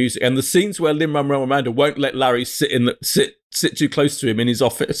does the music. And the scenes where Lin-Manuel Miranda won't let Larry sit too close to him in his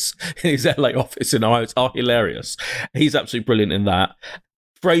office, in his LA office, are hilarious. He's absolutely brilliant in that.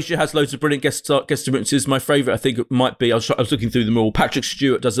 Frasier has loads of brilliant guest appearances. My favourite, I think, might be, I was looking through them all, Patrick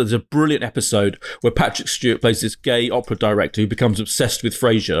Stewart there's a brilliant episode where Patrick Stewart plays this gay opera director who becomes obsessed with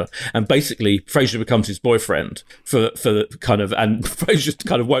Frasier, and basically Frasier becomes his boyfriend for kind of, and Frasier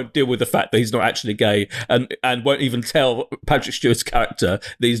kind of won't deal with the fact that he's not actually gay, and won't even tell Patrick Stewart's character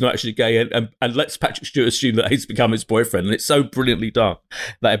that he's not actually gay, and lets Patrick Stewart assume that he's become his boyfriend, and it's so brilliantly done,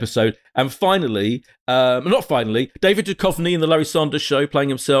 that episode. And finally, David Duchovny in The Larry Sanders Show playing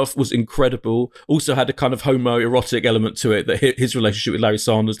himself was incredible. Also had a kind of homoerotic element to it, that his relationship with Larry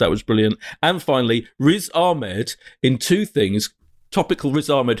Sanders, that was brilliant. And finally, Riz Ahmed in 2 things. Topical Riz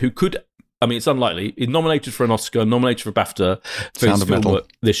Ahmed, who could, I mean, it's unlikely, he's nominated for an Oscar, nominated for a BAFTA for his film work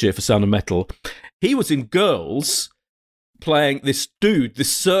this year for Sound of Metal. He was in Girls, playing this dude,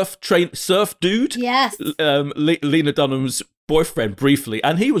 this surf dude. Yes. Lena Dunham's boyfriend briefly,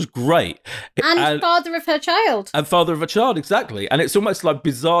 and he was great. And father of her child. And father of a child, exactly. And it's almost like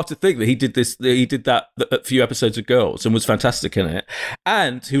bizarre to think that he did that a few episodes of Girls and was fantastic in it.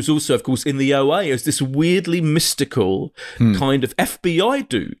 And he was also, of course, in the OA as this weirdly mystical kind of FBI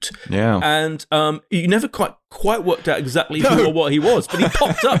dude. Yeah. And you never quite worked out exactly who or what he was, but he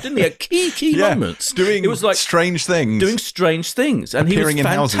popped up, didn't he, at key moments. Doing strange things. And appearing he was in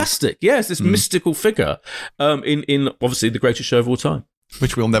fantastic. Yes, this mystical figure in obviously the greatest show of all time.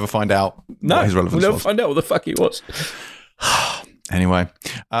 Which we'll never find out what his relevance was. We'll never find out what the fuck he was. Anyway,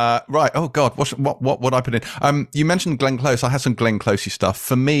 right. Oh God, what I put in? You mentioned Glenn Close. I had some Glenn Closey stuff.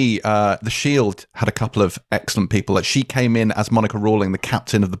 For me, The Shield had a couple of excellent people. Like, she came in as Monica Rawling, the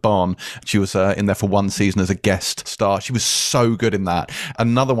captain of the Barn. She was in there for one season as a guest star. She was so good in that.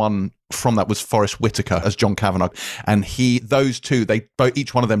 Another one from that was Forrest Whitaker as John Kavanagh, and those two,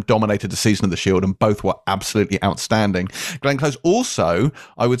 each one of them dominated the season of The Shield, and both were absolutely outstanding. Glenn Close also,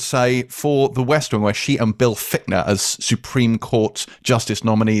 I would say, for The West Wing, where she and Bill Fichtner as Supreme Court Justice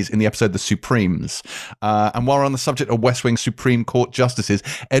nominees in the episode The Supremes. And while we're on the subject of West Wing Supreme Court justices,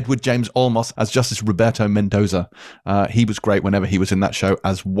 Edward James Olmos as Justice Roberto Mendoza. He was great whenever he was in that show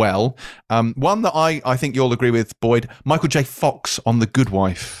as well. One that I think you'll agree with, Boyd, Michael J. Fox on The Good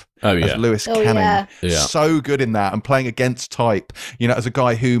Wife. Oh, yeah. As Lewis Canning. Yeah. So good in that, and playing against type, as a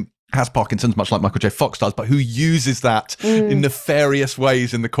guy who has Parkinson's, much like Michael J. Fox does, but who uses that in nefarious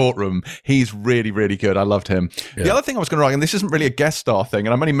ways in the courtroom. He's really, really good. I loved him. Yeah. The other thing I was going to write, and this isn't really a guest star thing,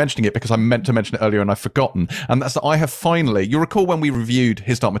 and I'm only mentioning it because I meant to mention it earlier and I've forgotten, and that's that I have finally, you'll recall when we reviewed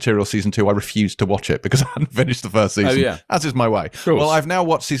His Dark Material Season 2, I refused to watch it because I hadn't finished the first season, as is my way. Well, I've now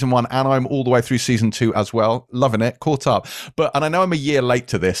watched Season 1 and I'm all the way through Season 2 as well. Loving it, caught up. And I know I'm a year late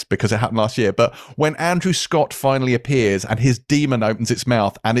to this because it happened last year, but when Andrew Scott finally appears and his demon opens its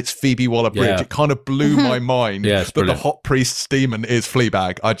mouth and it's Phoebe Waller-Bridge, it kind of blew my mind that the hot priest's demon is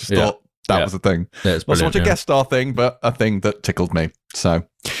Fleabag. I just thought that was a thing. Yeah, it's not so much a guest star thing, but a thing that tickled me. So,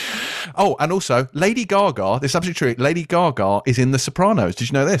 and also Lady Gaga. This is absolutely true. Lady Gaga is in The Sopranos. Did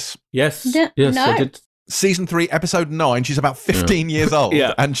you know this? Yes. Yes, I did. Season 3, episode 9, she's about 15 years old,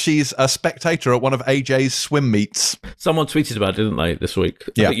 and she's a spectator at one of AJ's swim meets. Someone tweeted about it, didn't they, this week?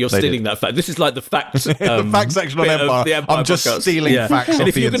 I think you're stealing that fact. This is like the fact the fact section on Empire. The Empire I'm just podcast. stealing facts and off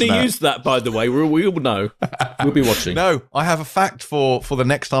if the you're going to internet. use that, by the way, we all know. We'll be watching. No, I have a fact for the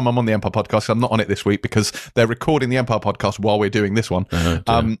next time I'm on the Empire podcast. I'm not on it this week because they're recording the Empire podcast while we're doing this one.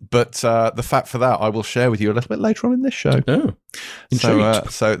 But the fact for that I will share with you a little bit later on in this show. Oh,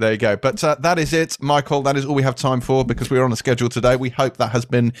 so there you go. But that is it, Michael. That is all we have time for because we're on a schedule today. We hope that has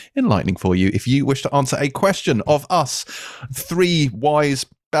been enlightening for you. If you wish to answer a question of us, three wise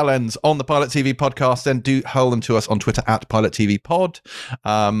bellends on the Pilot TV podcast, then do hurl them to us on Twitter at Pilot TV Pod,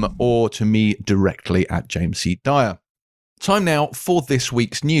 or to me directly at James C. Dyer. Time now for this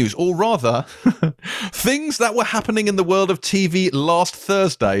week's news, or rather, things that were happening in the world of TV last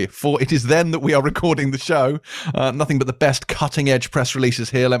Thursday, for it is then that we are recording the show. Nothing but the best cutting-edge press releases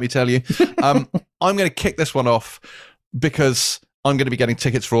here, let me tell you. I'm going to kick this one off because I'm going to be getting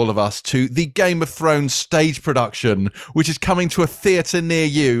tickets for all of us to the Game of Thrones stage production, which is coming to a theatre near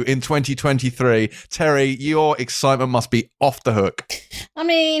you in 2023. Terry, your excitement must be off the hook. I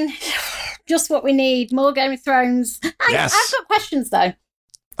mean, just what we need. More Game of Thrones. Yes. I've got questions, though.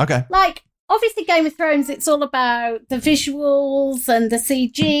 Okay. Like, obviously Game of Thrones, it's all about the visuals and the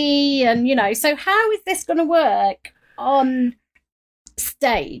CG and, so how is this going to work on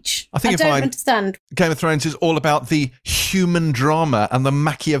stage? I don't understand. Game of Thrones is all about the human drama and the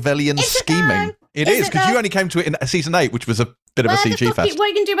Machiavellian scheming. It is, because you only came to it in season 8, which was a bit of a CG fest. What are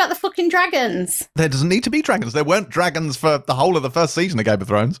you going to do about the fucking dragons? There doesn't need to be dragons. There weren't dragons for the whole of the first season of Game of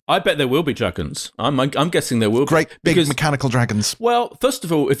Thrones. I bet there will be dragons. I'm guessing there will be. Great big mechanical dragons. Well, first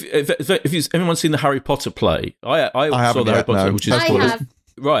of all, if anyone's seen the Harry Potter play, I saw the Harry Potter, which is have.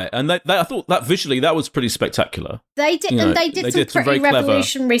 Right, and I thought that visually that was pretty spectacular. They did, and they did some pretty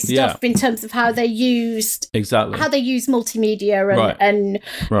revolutionary stuff in terms of how they used multimedia and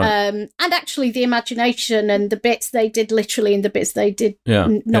actually the imagination and the bits they did literally and the bits they did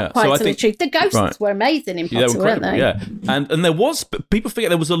not quite so literally. The ghosts were amazing in Potter, weren't they? Yeah, and there was, people forget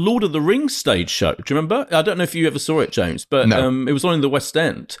there was a Lord of the Rings stage show. Do you remember? I don't know if you ever saw it, James, but it was on in the West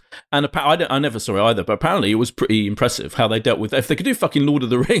End, and I never saw it either. But apparently it was pretty impressive how they dealt with it. If they could do fucking Lord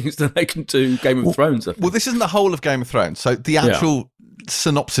of the Rings, then they can do Game of Thrones. Well, this isn't the whole of Game of Thrones. So the actual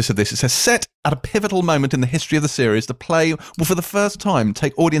synopsis of this. It says, set at a pivotal moment in the history of the series, the play will for the first time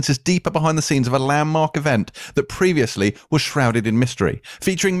take audiences deeper behind the scenes of a landmark event that previously was shrouded in mystery.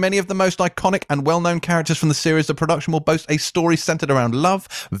 Featuring many of the most iconic and well-known characters from the series, the production will boast a story centered around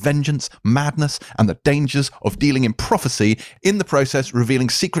love, vengeance, madness, and the dangers of dealing in prophecy, in the process revealing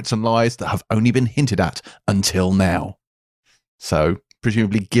secrets and lies that have only been hinted at until now. So,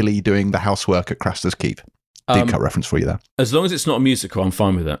 presumably Gilly doing the housework at Craster's Keep. Deep cut reference for you there. As long as it's not a musical, I'm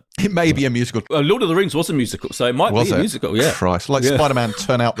fine with that. It may be a musical. Lord of the Rings was a musical, so it might be a musical, yeah. Christ. Like Spider-Man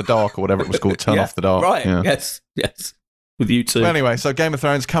Turn Out the Dark or whatever it was called, Turn Off the Dark. Right, yeah. Yes. With you too. Well, anyway, so Game of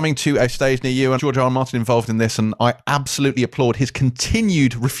Thrones coming to a stage near you, and George R. R. Martin involved in this, and I absolutely applaud his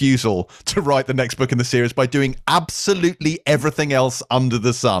continued refusal to write the next book in the series by doing absolutely everything else under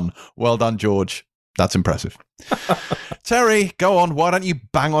the sun. Well done, George. That's impressive. Terry, go on. Why don't you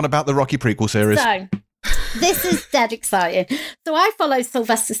bang on about the Rocky prequel series? So, this is dead exciting. So I follow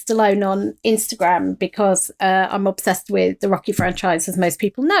Sylvester Stallone on Instagram because I'm obsessed with the Rocky franchise, as most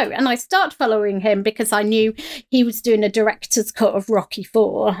people know. And I started following him because I knew he was doing a director's cut of Rocky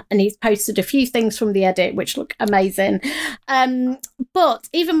 4, and he's posted a few things from the edit which look amazing. But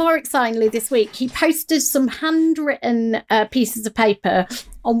even more excitingly this week, he posted some handwritten pieces of paper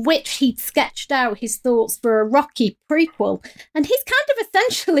on which he'd sketched out his thoughts for a Rocky prequel. And he's kind of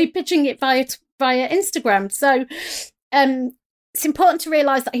essentially pitching it via Instagram. So it's important to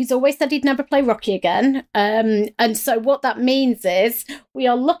realise that he's always said he'd never play Rocky again. And so what that means is we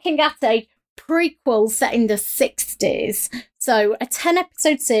are looking at a prequel set in the 60s. So a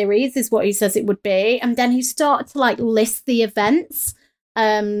 10-episode series is what he says it would be. And then he started to list the events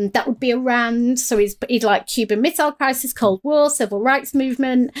that would be around. So he'd like Cuban Missile Crisis, Cold War, Civil Rights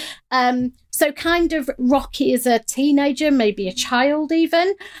Movement. So kind of Rocky as a teenager, maybe a child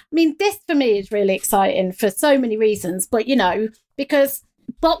even. I mean, this for me is really exciting for so many reasons. But, because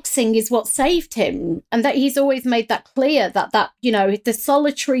boxing is what saved him, and that he's always made that clear that the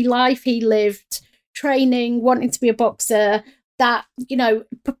solitary life he lived, training, wanting to be a boxer, that,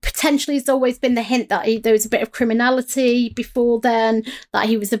 potentially has always been the hint that there was a bit of criminality before then, that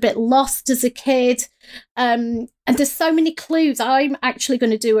he was a bit lost as a kid. And there's so many clues. I'm actually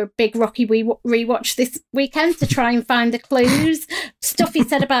going to do a big Rocky rewatch this weekend to try and find the clues. Stuff he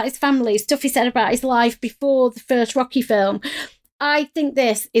said about his family, stuff he said about his life before the first Rocky film. I think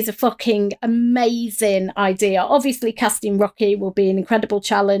this is a fucking amazing idea. Obviously, casting Rocky will be an incredible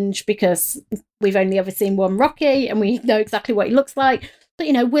challenge because we've only ever seen one Rocky and we know exactly what he looks like. But,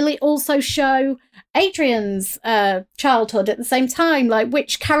 will it also show Adrian's childhood at the same time?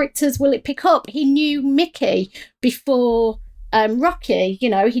 Which characters will it pick up? He knew Mickey before Rocky,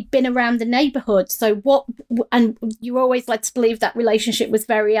 he'd been around the neighborhood. So and you're always led to believe that relationship was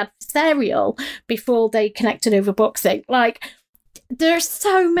very adversarial before they connected over boxing. There's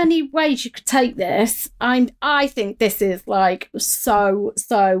so many ways you could take this. I think this is so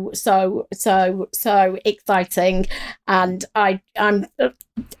exciting, and I'm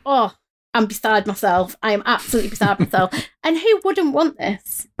beside myself. I am absolutely beside myself. And who wouldn't want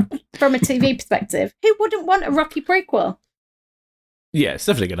this from a TV perspective? Who wouldn't want a Rocky prequel? Yeah, it's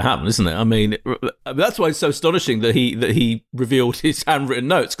definitely going to happen, isn't it? I mean, that's why it's so astonishing that he revealed his handwritten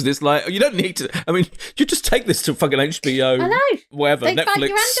notes, because it's you don't need to. I mean, you just take this to fucking HBO, I know, whatever, they Netflix. bite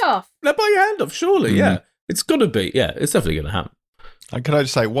your hand off. They bite your hand off, surely. Yeah, it's got to be. Yeah, it's definitely going to happen. And can I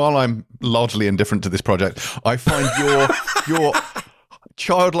just say, while I'm largely indifferent to this project, I find your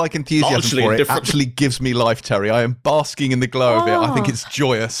childlike enthusiasm for it actually gives me life, Terry. I am basking in the glow of it. I think it's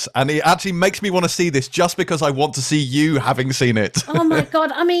joyous, and it actually makes me want to see this just because I want to see you having seen it. Oh my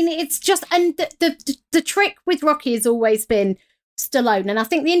God. I mean, it's just, and the trick with Rocky has always been Stallone. And I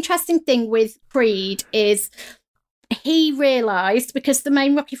think the interesting thing with Creed is he realised, because the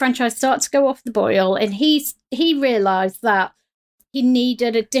main Rocky franchise started to go off the boil, and he realised that he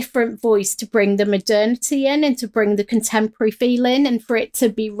needed a different voice to bring the modernity in and to bring the contemporary feeling, and for it to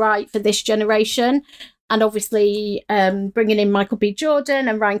be right for this generation. And obviously bringing in Michael B. Jordan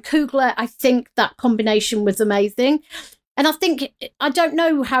and Ryan Coogler, I think that combination was amazing. And I don't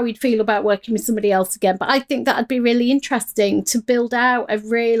know how he'd feel about working with somebody else again, but I think that'd be really interesting to build out a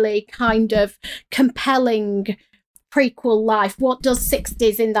really kind of compelling prequel life. What does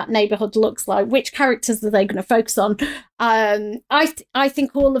 60s in that neighborhood looks like? Which characters are they going to focus on? I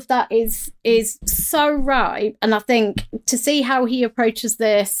think all of that is so right, and I think to see how he approaches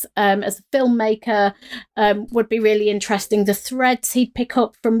this as a filmmaker would be really interesting. The threads he'd pick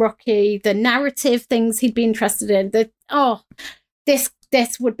up from Rocky, the narrative things he'd be interested in.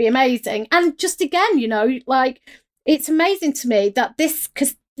 This would be amazing. And just again, it's amazing to me that this,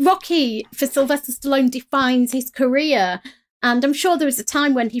 because Rocky for Sylvester Stallone defines his career. And I'm sure there was a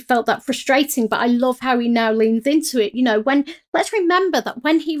time when he felt that frustrating, but I love how he now leans into it. You know, let's remember that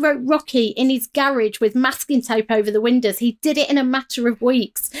when he wrote Rocky in his garage with masking tape over the windows, he did it in a matter of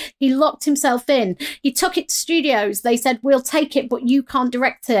weeks. He locked himself in. He took it to studios. They said, we'll take it, but you can't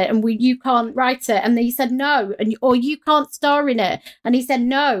direct it and you can't write it. And he said, no, or you can't star in it. And he said,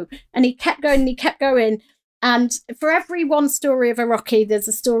 no. And he kept going and he kept going. And for every one story of a Rocky, there's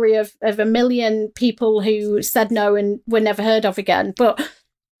a story of a million people who said no and were never heard of again. But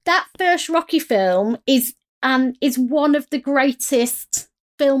that first Rocky film is one of the greatest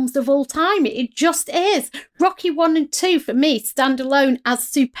films of all time. It just is. Rocky 1 and 2, for me, stand alone as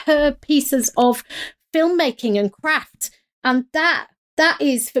superb pieces of filmmaking and craft. And that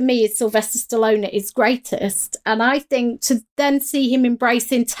is, for me, is Sylvester Stallone at his greatest. And I think to then see him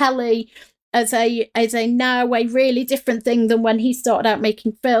embracing telly as a now a really different thing than when he started out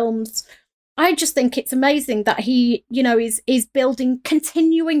making films. I just think it's amazing that he, you know, is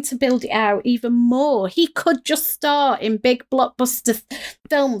continuing to build it out even more. He could just star in big blockbuster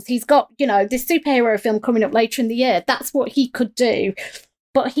films. He's got, you know, this superhero film coming up later in the year. That's what he could do.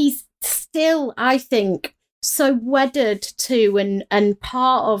 But he's still, I think, so wedded to and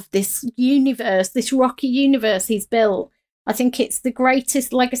part of this universe, this Rocky universe he's built. I think it's the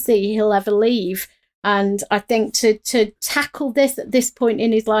greatest legacy he'll ever leave. And I think to tackle this at this point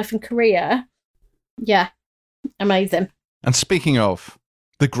in his life and career, yeah, amazing. And speaking of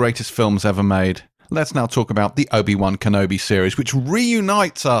the greatest films ever made, let's now talk about the Obi-Wan Kenobi series, which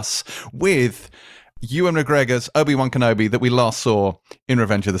reunites us with Ewan McGregor's Obi-Wan Kenobi that we last saw in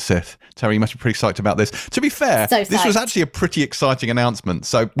Revenge of the Sith. Terry, you must be pretty psyched about this. To be fair, this was actually a pretty exciting announcement.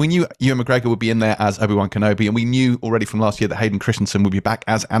 So we knew Ewan McGregor would be in there as Obi-Wan Kenobi, and we knew already from last year that Hayden Christensen would be back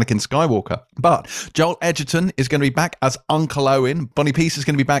as Anakin Skywalker. But Joel Edgerton is going to be back as Uncle Owen. Bonnie Peace is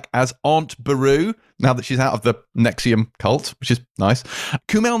going to be back as Aunt Beru, now that she's out of the Nexium cult, which is nice.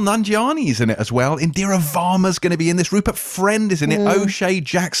 Kumail Nanjiani is in it as well. Indira Varma's going to be in this. Rupert Friend is in it. O'Shea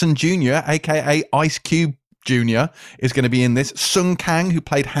Jackson Jr., a.k.a. Ice Cube Jr., is going to be in this. Sung Kang, who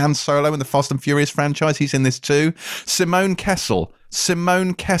played Han Solo in the Fast and Furious franchise, he's in this too. Simone Kessel.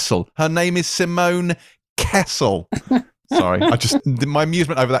 Her name is Simone Kessel. Sorry, my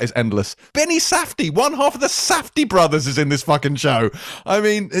amusement over that is endless. Benny Safdie, one half of the Safdie brothers, is in this fucking show. I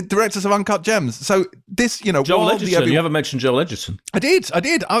mean, directors of Uncut Gems. So this, you know, Joel Edgerton. You haven't mentioned Joel Edgerton. I did.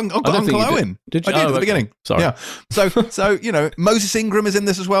 Uncle Owen. Did you? I did at the beginning. Sorry. Yeah. So you know, Moses Ingram is in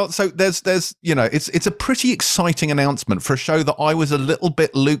this as well. So there's you know, it's a pretty exciting announcement for a show that I was a little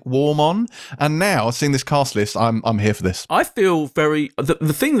bit lukewarm on, and now seeing this cast list, I'm here for this. I feel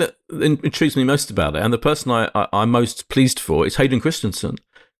the thing that intrigues me most about it, and the person I'm most pleased for, is Hayden Christensen,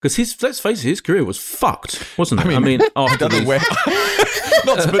 because let's face it, his career was fucked, wasn't it? I mean I don't know where.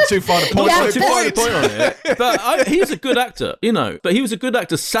 Not to put too fine a point on it, but he was a good actor, you know. But he was a good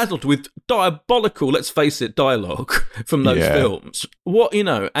actor saddled with diabolical, let's face it, dialogue from those films. What, you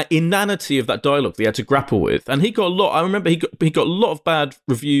know, inanity of that dialogue that he had to grapple with, and he got a lot. I remember he got a lot of bad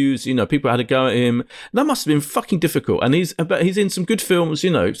reviews. You know, people had a go at him. That must have been fucking difficult. And he's in some good films, you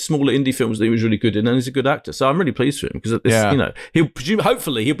know, smaller indie films that he was really good in, and he's a good actor. So I'm really pleased for him because you know,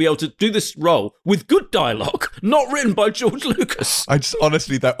 hopefully he'll be able to do this role with good dialogue, not written by George Lucas.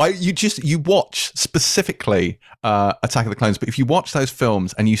 Honestly, though, you watch specifically Attack of the Clones, but if you watch those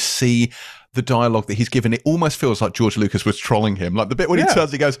films and you see the dialogue that he's given, it almost feels like George Lucas was trolling him. Like the bit when he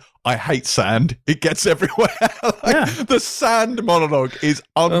turns, he goes, "I hate sand. It gets everywhere." The sand monologue is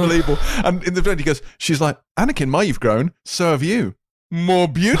unbelievable. And in the end, he goes, "She's like, Anakin, you've grown. So have you. More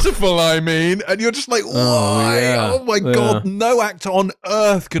beautiful, I mean." And you're just like, why? Oh my God, no actor on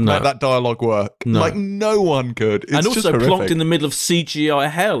earth could make that dialogue work. Like, no one could. It's and also just horrific. plonked in the middle of CGI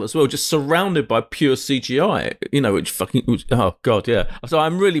hell as well, just surrounded by pure CGI, you know, oh God, yeah. So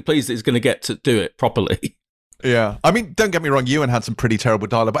I'm really pleased that he's going to get to do it properly. Yeah. I mean, don't get me wrong, Ewan had some pretty terrible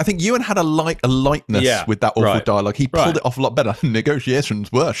dialogue, but I think Ewan had a lightness with that awful dialogue. He pulled it off a lot better.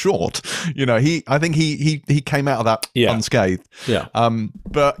 Negotiations were short. You know, I think he came out of that unscathed. Yeah.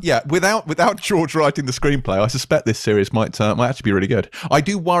 But yeah, without George writing the screenplay, I suspect this series might actually be really good. I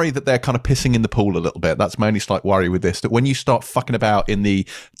do worry that they're kind of pissing in the pool a little bit. That's my only slight worry with this, that when you start fucking about in the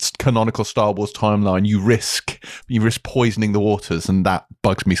canonical Star Wars timeline, you risk poisoning the waters, and that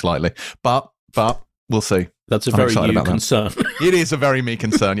bugs me slightly. But we'll see. That's a very you concern. It is a very me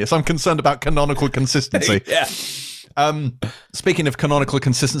concern, yes. I'm concerned about canonical consistency. Yeah. Speaking of canonical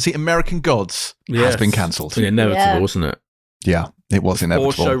consistency, American Gods has been cancelled. Inevitable, wasn't it? Yeah, it was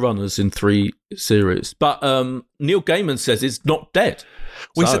inevitable. 4 showrunners in 3 series. But Neil Gaiman says it's not dead.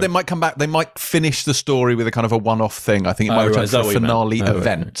 We said they might come back. They might finish the story with a kind of a one-off thing. I think it might return to a finale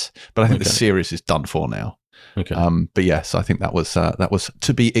event. But I think the series is done for now. Okay. But yes, I think that was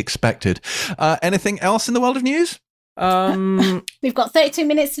to be expected. Anything else in the world of news? We've got 32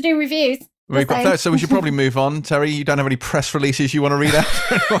 minutes to do reviews. We've got that, so we should probably move on. Terry, you don't have any press releases you want to read out?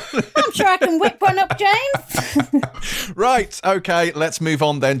 I'm sure I can whip one up, James. Right, okay, let's move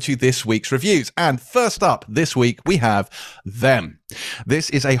on then to this week's reviews. And first up this week, we have Them. This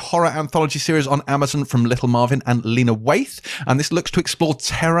is a horror anthology series on Amazon from Little Marvin and Lena Waithe, and this looks to explore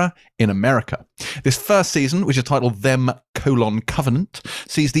terror in America. This first season, which is titled Them: Covenant,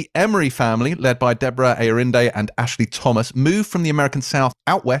 sees the Emery family, led by Deborah Ayorinde and Ashley Thomas, move from the American South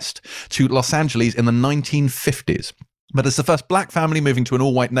out west to Los Angeles in the 1950s. But as the first black family moving to an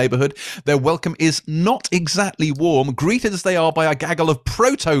all-white neighborhood, their welcome is not exactly warm, greeted as they are by a gaggle of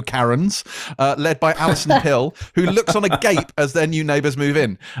proto-Karens, led by Alison Pill, who looks on agape as their new neighbors move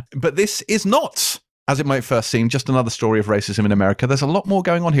in. But this is not, as it might first seem, just another story of racism in America. There's a lot more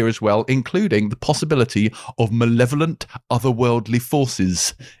going on here as well, including the possibility of malevolent, otherworldly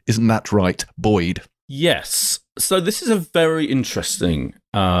forces. Isn't that right, Boyd? Yes. So this is a very interesting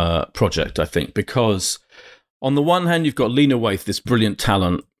project, I think, because on the one hand, you've got Lena Waithe, this brilliant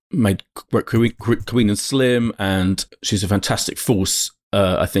talent, made Queen and Slim, and she's a fantastic force,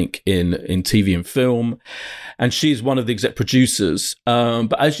 I think, in TV and film. And she's one of the exec producers.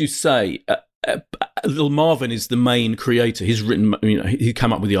 But as you say, Little Marvin is the main creator. He's written, he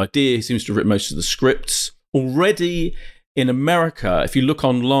came up with the idea. He seems to have written most of the scripts. Already in America, if you look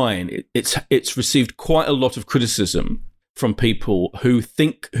online, it's received quite a lot of criticism from people who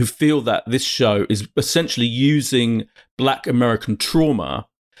feel that this show is essentially using Black American trauma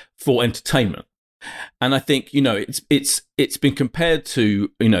for entertainment. And I think, it's been compared to,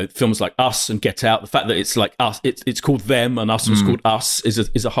 films like Us and Get Out. The fact that it's like Us, it's called Them and Us was called Us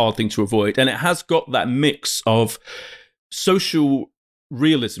is a hard thing to avoid. And it has got that mix of social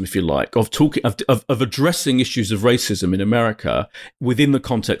realism, if you like, of talking of addressing issues of racism in America within the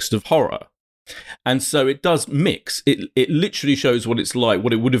context of horror. And so it does mix. It literally shows what it's like,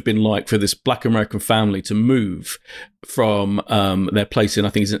 what it would have been like for this Black American family to move from their place in, I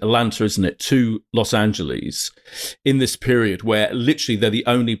think it's in Atlanta, isn't it, to Los Angeles in this period where literally they're the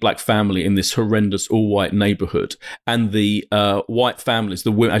only Black family in this horrendous all-white neighborhood. And the white families,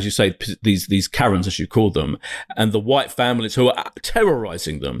 as you say, these Karens, as you call them, and the white families who are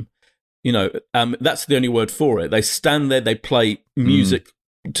terrorizing them, that's the only word for it. They stand there, they play music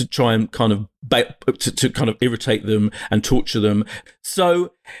to try and kind of to kind of irritate them and torture them.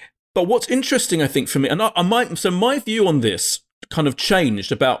 So, but what's interesting, I think, for me, and my view on this kind of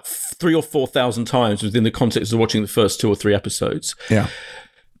changed about 3,000 or 4,000 times within the context of watching the first 2 or 3 episodes. Yeah,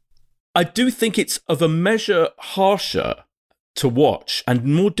 I do think it's of a measure harsher to watch and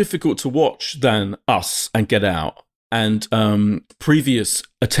more difficult to watch than Us and Get Out and previous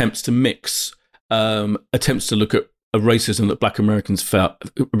attempts to mix, attempts to look at a racism that Black Americans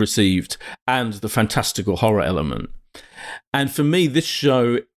received and the fantastical horror element. And for me, this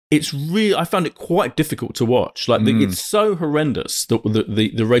show, I found it quite difficult to watch. Like it's so horrendous, the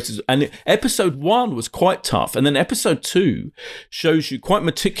racism. And episode 1 was quite tough. And then episode 2 shows you quite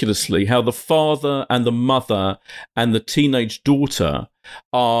meticulously how the father and the mother and the teenage daughter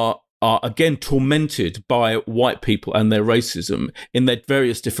are again tormented by white people and their racism in their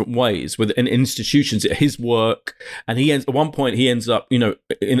various different ways within institutions at his work. And at one point he ends up, in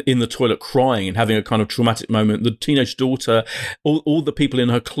the toilet crying and having a kind of traumatic moment. The teenage daughter, all the people in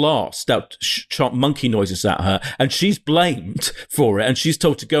her class chant monkey noises at her, and she's blamed for it. And she's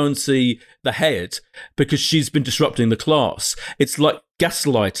told to go and see the head because she's been disrupting the class. It's like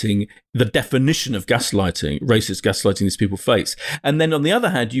gaslighting, the definition of gaslighting, racist gaslighting these people face. And then on the other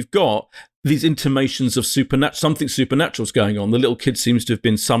hand, you've got these intimations of something supernatural's going on. The little kid seems to have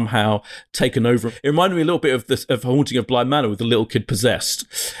been somehow taken over. It reminded me a little bit of Haunting of Bly Manor with the little kid possessed.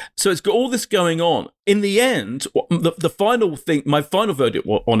 So it's got all this going on. In the end, the final thing, my final verdict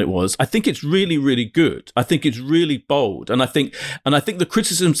on it was, I think it's really, really good. I think it's really bold. And I think the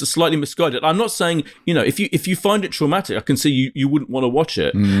criticisms are slightly misguided. I'm not saying, if you find it traumatic, I can see you wouldn't want to watch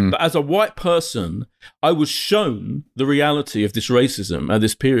it. But as a white person, I was shown the reality of this racism at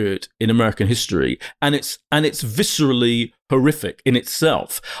this period in American history, and it's viscerally horrific in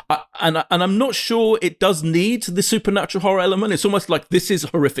itself. And I'm not sure it does need the supernatural horror element. It's almost like this is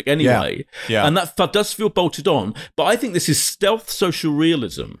horrific anyway. Yeah. And that does feel bolted on. But I think this is stealth social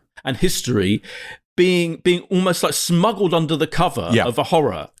realism and history being almost like smuggled under the cover of a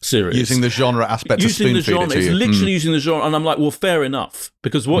horror series. Using the genre aspect using to spoon feed it to it's you. literally using the genre. And I'm like, well, fair enough,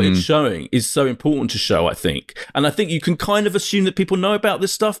 because what it's showing is so important to show, I think. And I think you can kind of assume that people know about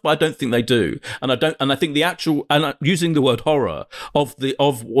this stuff, but I don't think they do. And I think the actual, and using the word horror of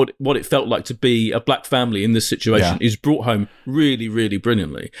what it felt like to be a black family in this situation is brought home really, really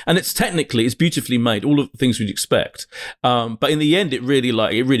brilliantly. And it's beautifully made, all of the things we'd expect. But in the end, it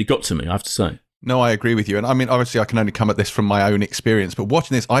really got to me, I have to say. No, I agree with you. And I mean, obviously, I can only come at this from my own experience, but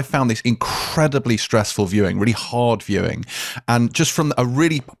watching this, I found this incredibly stressful viewing, really hard viewing. And just from a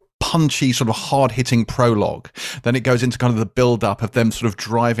really punchy, sort of hard-hitting prologue, then it goes into kind of the build-up of them sort of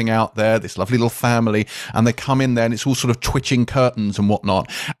driving out there, this lovely little family, and they come in there and it's all sort of twitching curtains and whatnot.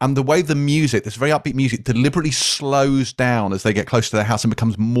 And the way the music, this very upbeat music, deliberately slows down as they get close to their house and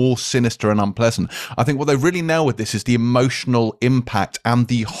becomes more sinister and unpleasant. I think what they really nail with this is the emotional impact and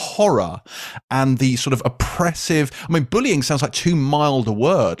the horror and the sort of oppressive, I mean, bullying sounds like too mild a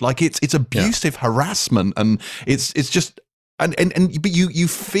word. Like it's abusive harassment, and it's just, but you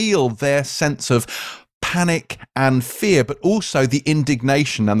feel their sense of panic and fear, but also the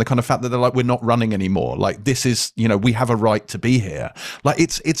indignation and the kind of fact that they're like, we're not running anymore. Like, this is, we have a right to be here. Like,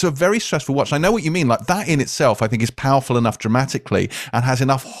 it's a very stressful watch. I know what you mean. Like, that in itself, I think, is powerful enough dramatically and has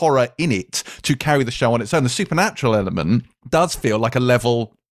enough horror in it to carry the show on its own. The supernatural element does feel like a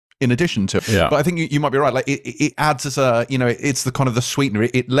level in addition to it. Yeah. But I think you might be right. Like, it adds as a, it's the kind of the sweetener.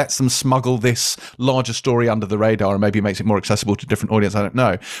 It lets them smuggle this larger story under the radar and maybe makes it more accessible to different audience. I don't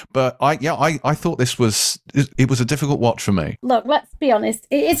know. But I thought it was a difficult watch for me. Look, let's be honest.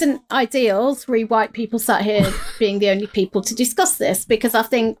 It isn't ideal, three white people sat here being the only people to discuss this, because I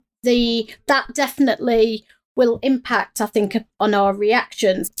think that definitely will impact, I think, on our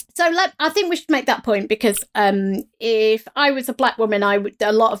reactions. So I think we should make that point, because if I was a black woman,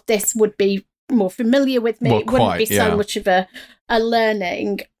 a lot of this would be more familiar with me. Well, it wouldn't be so much of a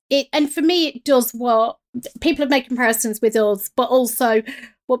learning. And for me, it does what people have made comparisons with us, but also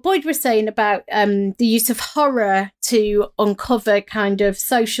what Boyd was saying about the use of horror to uncover kind of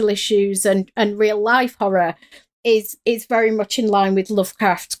social issues and real life horror is very much in line with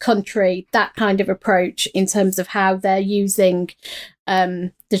Lovecraft Country, that kind of approach in terms of how they're using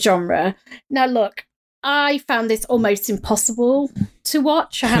the genre. Now, look, I found this almost impossible to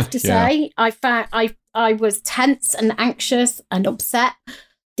watch, I have to say. I was tense and anxious and upset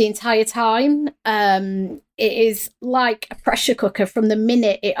the entire time. It is like a pressure cooker from the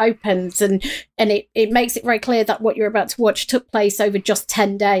minute it opens, and it makes it very clear that what you're about to watch took place over just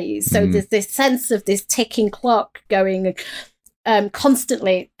 10 days. So there's this sense of this ticking clock going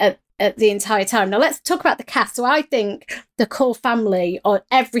constantly at the entire time. Now let's talk about the cast. So I think the core family, or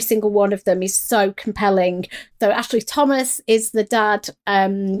every single one of them, is so compelling. So Ashley Thomas is the dad,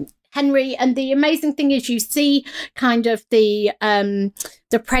 Henry, and the amazing thing is you see kind of the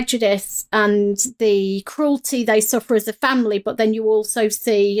prejudice and the cruelty they suffer as a family, but then you also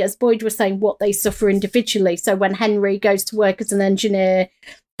see, as Boyd was saying, what they suffer individually. So when Henry goes to work as an engineer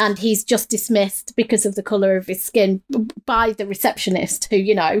and he's just dismissed because of the colour of his skin by the receptionist, who,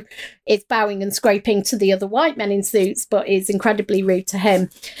 is bowing and scraping to the other white men in suits, but is incredibly rude to him.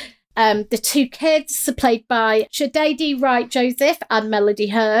 The two kids are played by Shadadi Wright-Joseph and Melody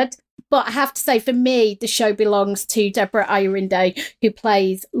Hurd. But I have to say, for me, the show belongs to Deborah Irinde, who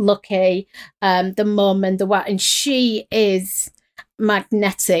plays Lucky, the mum and and she is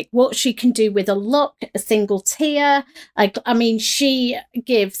magnetic. What she can do with a look, a single tear. I mean, she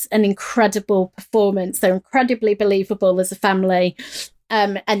gives an incredible performance. They're incredibly believable as a family.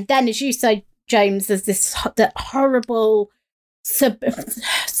 And then, as you say, James, there's that horrible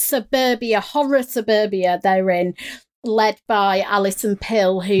suburbia they're in, led by Alison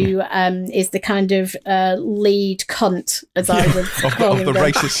Pill, who is the kind of lead cunt, as I was calling of the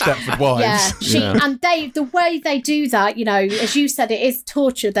them. racist Stepford Wives. And the way they do that, as you said, it is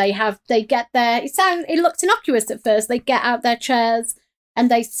torture. They get there. It looked innocuous at first. They get out their chairs and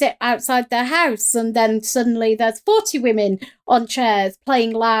they sit outside their house, and then suddenly there's 40 women on chairs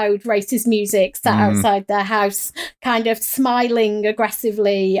playing loud racist music sat outside their house, kind of smiling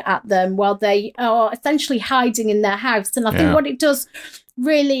aggressively at them while they are essentially hiding in their house. And I think what it does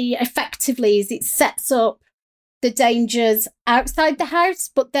really effectively is it sets up the dangers outside the house,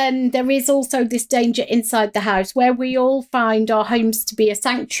 but then there is also this danger inside the house where we all find our homes to be a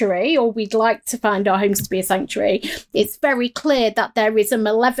sanctuary, or we'd like to find our homes to be a sanctuary. It's very clear that there is a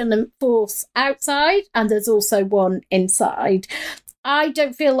malevolent force outside and there's also one inside. I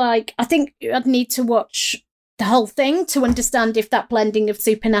think I'd need to watch the whole thing to understand if that blending of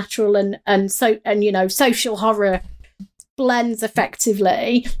supernatural and social horror blends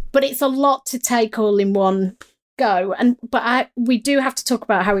effectively, but it's a lot to take all in one go. But we do have to talk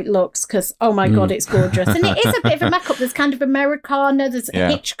about how it looks, because oh my god, it's gorgeous. And it is a bit of a makeup. There's kind of Americana, there's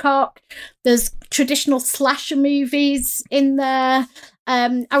Hitchcock, there's traditional slasher movies in there.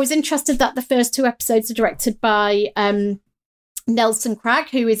 I was interested that the first 2 episodes are directed by Nelson Cragg,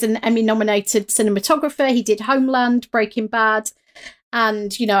 who is an Emmy-nominated cinematographer. He did Homeland, Breaking Bad,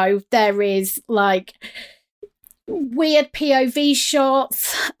 and, you know, there is, like, weird POV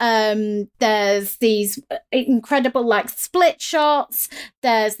shots. There's these incredible, like, split shots.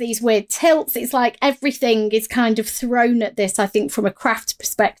 There's these weird tilts. It's like everything is kind of thrown at this, I think, from a craft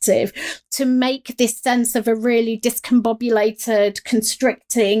perspective, to make this sense of a really discombobulated,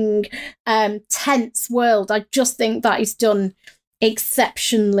 constricting, tense world. I just think that is done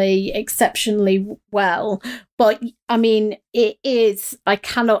exceptionally well. But I mean, it is, I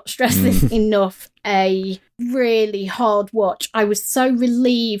cannot stress this enough, a really hard watch. I was so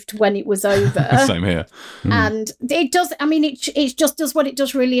relieved when it was over. Same here. And it does, I mean, it just does what it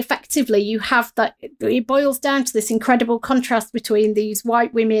does really effectively. You have that, it boils down to this incredible contrast between these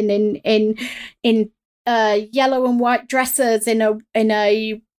white women in yellow and white dresses in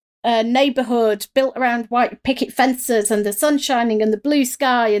a neighborhood built around white picket fences, and the sun shining and the blue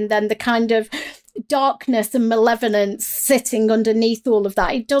sky, and then the kind of darkness and malevolence sitting underneath all of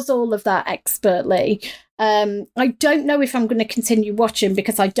that. It does all of that expertly. I don't know if I'm going to continue watching,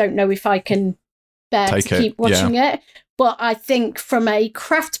 because I don't know if I can bear to keep watching it. But I think from a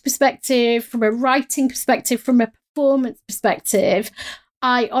craft perspective, from a writing perspective, from a performance perspective,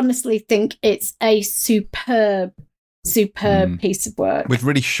 I honestly think it's a superb piece of work. With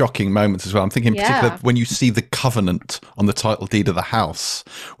really shocking moments as well. I'm thinking in particular when you see the covenant on the title deed of the house,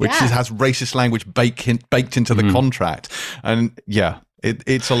 which has racist language baked into the contract. And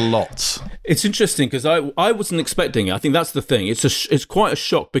it's a lot. It's interesting, because I wasn't expecting it. I think that's the thing. It's quite a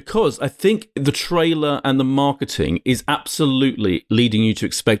shock, because I think the trailer and the marketing is absolutely leading you to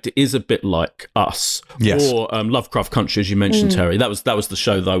expect it is a bit like Us, or Lovecraft Country, as you mentioned, Terry. That was the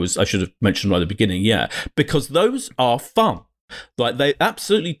show that I should have mentioned right at the beginning. Yeah, because those are fun. Like, they're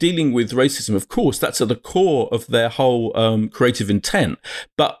absolutely dealing with racism. Of course, that's at the core of their whole creative intent,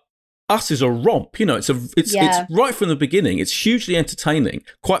 but Us is a romp, you know. It's right from the beginning. It's hugely entertaining,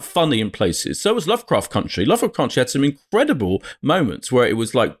 quite funny in places. So was Lovecraft Country. Lovecraft Country had some incredible moments where it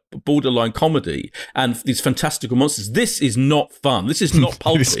was like borderline comedy and these fantastical monsters. This is not fun. This is not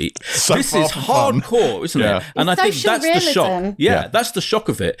pulpy. This is hardcore, isn't it? And I think that's the shock. Yeah, that's the shock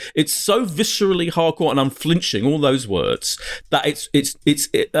of it. It's so viscerally hardcore and unflinching. All those words that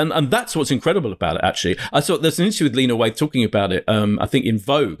and that's what's incredible about it. Actually, I saw there's an interview with Lena Waithe talking about it. I think in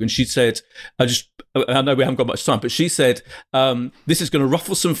Vogue, and she said, I know we haven't got much time, but she said, this is going to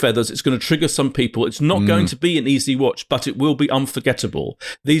ruffle some feathers. It's going to trigger some people. It's not going to be an easy watch, but it will be unforgettable.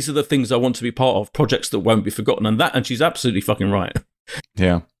 These are the things I want to be part of, projects that won't be forgotten. And she's absolutely fucking right.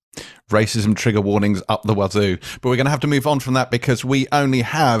 Yeah. Racism trigger warnings up the wazoo. But we're going to have to move on from that, because we only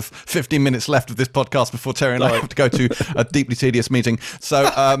have 15 minutes left of this podcast before Terry and I have to go to a deeply tedious meeting. So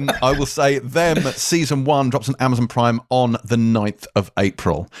I will say season 1 drops on Amazon Prime on the 9th of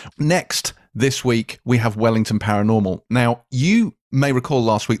April. Next, this week, we have Wellington Paranormal. Now, you may recall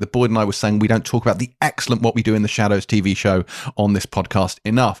last week that Boyd and I were saying we don't talk about the excellent What We Do in the Shadows TV show on this podcast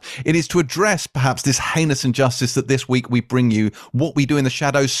enough. It is to address perhaps this heinous injustice that this week we bring you What We Do in the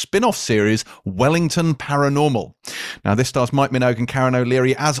Shadows spin-off series, Wellington Paranormal. Now, this stars Mike Minogue and Karen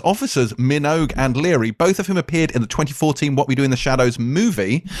O'Leary as officers Minogue and Leary, both of whom appeared in the 2014 What We Do in the Shadows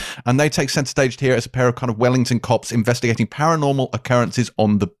movie, and they take centre stage here as a pair of kind of Wellington cops investigating paranormal occurrences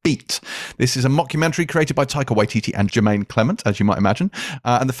on the beat. This is a mockumentary created by Taika Waititi and Jermaine Clement, as you might imagine.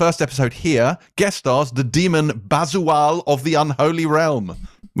 And the first episode here guest stars the demon Bazual of the Unholy Realm,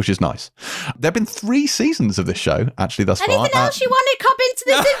 which is nice. There have been 3 seasons of this show, actually, thus far. Anything else you want to come into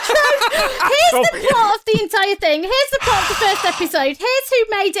this intro? Here's the plot of the entire thing. Here's the plot of the first episode. Here's who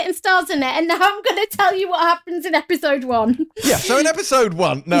made it and stars in it. And now I'm going to tell you what happens in episode 1. Yeah, so in episode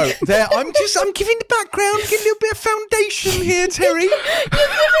 1, I'm giving the background, giving a little bit of foundation here, Terry. You're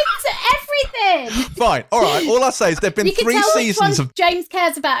giving to everything. Fine, all right. All I'll say is there have been 3 seasons of James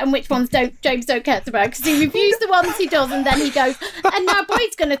cares about and which ones James don't care about, because he reviews the ones he does and then he goes, and now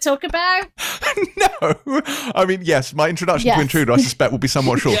Boyd's going to talk about. No, I mean, yes, my introduction to Intruder, I suspect, will be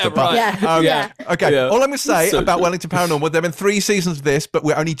somewhat shorter. Okay. All I'm going to say about Wellington Paranormal, there have been 3 seasons of this, but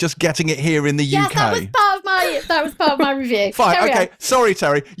we're only just getting it here in the UK. That was part of my review. Fine. Carry okay. on. Sorry,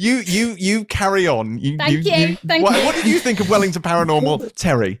 Terry. You carry on. Thank you. What did you think of Wellington Paranormal,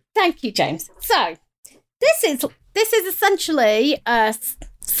 Terry? Thank you, James. So, this is essentially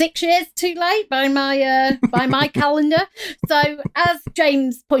 6 years too late by my calendar. So, as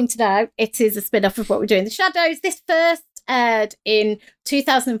James pointed out, it is a spin-off of What We Do in the Shadows. This first aired in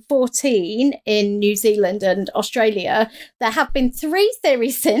 2014 in New Zealand and Australia. There have been 3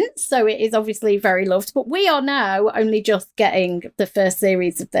 series since, so it is obviously very loved, but we are now only just getting the first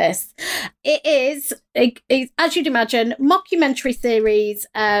series of this. It is, as you'd imagine, mockumentary series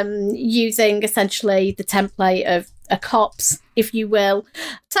using essentially the template of a Cops, if you will.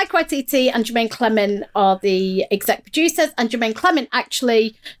 Taika Waititi and Jermaine Clement are the exec producers, and Jermaine Clement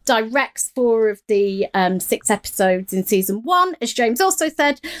actually directs 4 of the 6 episodes in season 1. As James also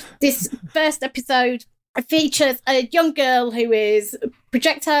said, this first episode features a young girl who is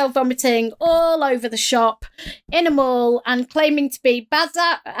projectile vomiting all over the shop in a mall and claiming to be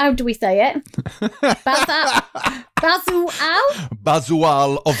how do we say it?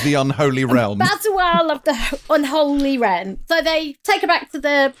 Bazual of the unholy realm. Bazual of the unholy realm. So they take her back to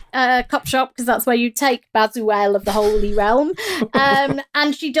the cop shop, because that's where you take Bazual of the holy realm.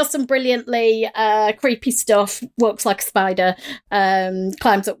 And she does some brilliantly creepy stuff, walks like a spider,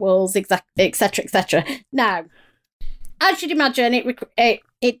 climbs up walls, etc., etc. Now, as you'd imagine,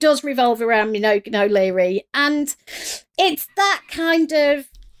 it does revolve around Minogue O'Leary, and it's that kind of,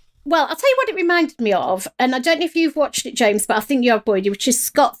 well, I'll tell you what it reminded me of, and I don't know if you've watched it, James, but I think you have, Boydie, which is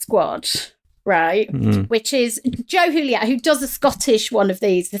Scott Squad, right? Mm. Which is Joe Juliet, who does a Scottish one of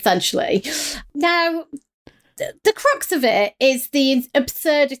these, essentially. Now, the crux of it is the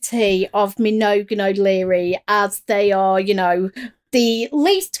absurdity of Minogue and O'Leary, as they are, the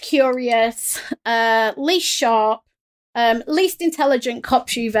least curious, least sharp, least intelligent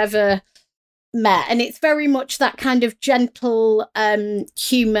cops you've ever met. And it's very much that kind of gentle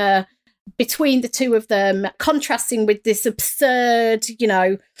humour between the two of them, contrasting with this absurd,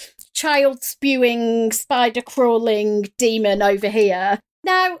 child spewing, spider crawling demon over here.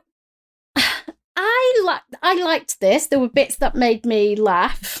 Now, I liked this. There were bits that made me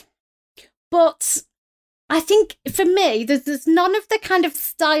laugh, but I think for me, there's none of the kind of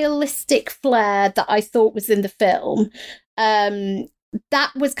stylistic flair that I thought was in the film.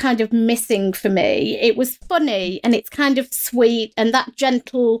 That was kind of missing for me. It was funny and it's kind of sweet, and that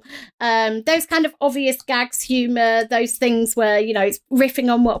gentle, those kind of obvious gags, humour, those things where, it's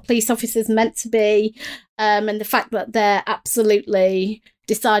riffing on what a police officer's meant to be, and the fact that they're absolutely,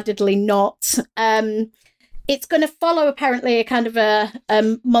 decidedly not. It's going to follow apparently a kind of a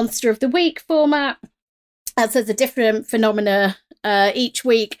Monster of the Week format, as there's a different phenomena each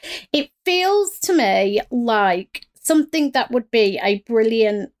week. It feels to me like something that would be a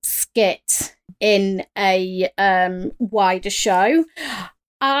brilliant skit in a wider show.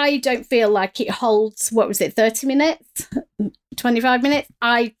 I don't feel like it holds, 30 minutes, 25 minutes?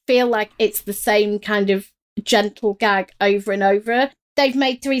 I feel like it's the same kind of gentle gag over and over. They've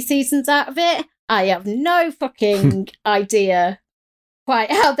made 3 seasons out of it. I have no fucking idea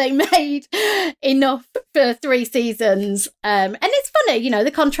quite how they made enough for 3 seasons. And it's funny,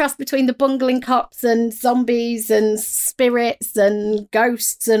 the contrast between the bungling cops and zombies and spirits and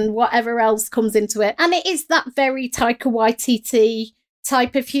ghosts and whatever else comes into it. And it is that very Taika Waititi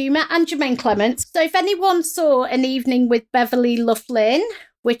type of humour, and Jermaine Clement. So if anyone saw An Evening with Beverly Loughlin,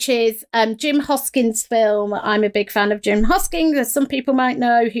 which is Jim Hoskins' film. I'm a big fan of Jim Hoskins, as some people might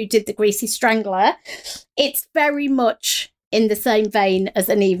know, who did The Greasy Strangler. It's very much in the same vein as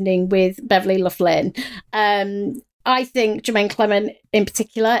An Evening with Beverly Loughlin. I think Jermaine Clement in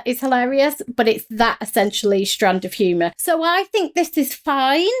particular is hilarious, but it's that essentially strand of humour. So I think this is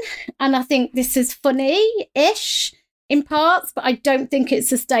fine, and I think this is funny-ish in parts, but I don't think it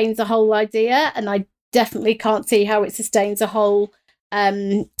sustains the whole idea, and I definitely can't see how it sustains a whole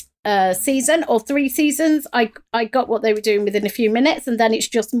season or 3 seasons. I got what they were doing within a few minutes, and then it's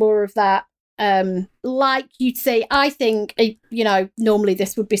just more of that. Like you'd say, I think, normally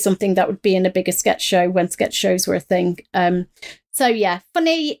this would be something that would be in a bigger sketch show when sketch shows were a thing. So yeah,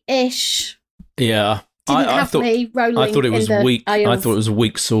 funny-ish. Yeah. I thought it was weak. I thought it was a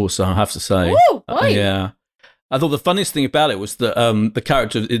weak sauce, I have to say. Ooh, yeah. I thought the funniest thing about it was that the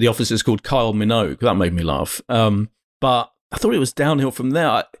character, the officer, is called Kyle Minogue. That made me laugh. But I thought it was downhill from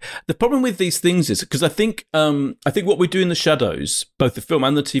there. The problem with these things is because I think What We Do in the Shadows, both the film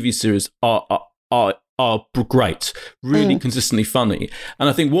and the TV series, are great, really consistently funny. And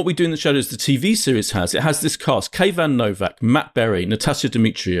I think What We Do in the Shadows, the TV series has this cast: Kayvan Novak, Matt Berry, Natasha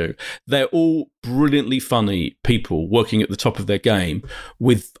Demetriou. They're all brilliantly funny people working at the top of their game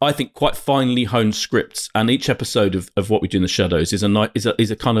with, I think, quite finely honed scripts. And each episode of What We Do in the Shadows is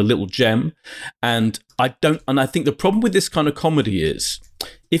a kind of little gem. And I think the problem with this kind of comedy is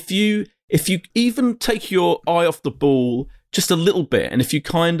if you even take your eye off the ball, just a little bit, and if you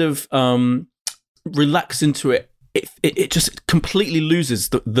kind of relax into it, it just completely loses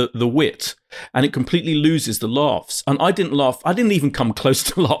the wit, and it completely loses the laughs. And I didn't laugh. I didn't even come close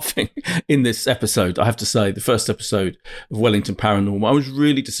to laughing in this episode. I have to say, the first episode of Wellington Paranormal, I was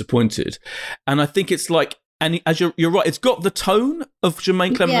really disappointed. And I think it's like, and as you're right, it's got the tone of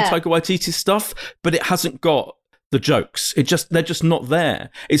Jermaine Clement and Taika Waititi stuff, but it hasn't got the jokes. They're just not there.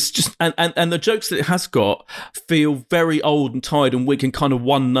 It's just, and the jokes that it has got feel very old and tired and weak and kind of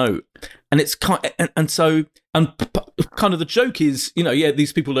one note. And it's kind of the joke is,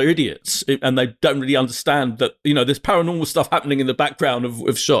 these people are idiots and they don't really understand that, there's paranormal stuff happening in the background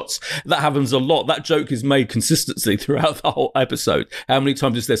of shots. That happens a lot. That joke is made consistently throughout the whole episode. How many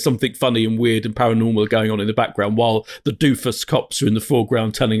times is there something funny and weird and paranormal going on in the background while the doofus cops are in the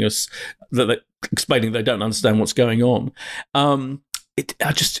foreground telling us that explaining they don't understand what's going on.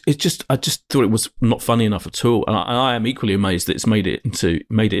 I just thought it was not funny enough at all, and I am equally amazed that it's made it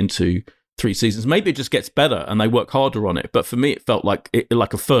into 3 seasons. Maybe it just gets better and they work harder on it, but for me, it felt like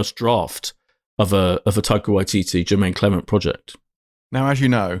a first draft of a Taika Waititi, Jermaine Clement project. Now, as you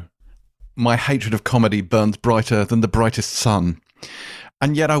know, my hatred of comedy burns brighter than the brightest sun.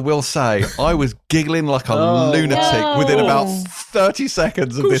 And yet I will say, I was giggling like a lunatic within about 30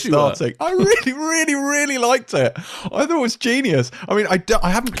 seconds of this starting. I really, really, really liked it. I thought it was genius. I mean, I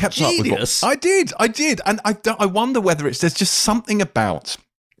haven't kept up with it. I did. And I wonder whether there's just something about,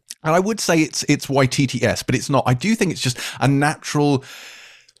 and I would say it's Waititi-esque, but it's not. I do think it's just a natural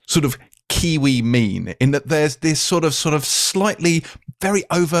sort of Kiwi mean, in that there's this sort of slightly, very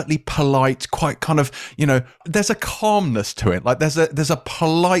overtly polite, quite kind of, there's a calmness to it. Like there's a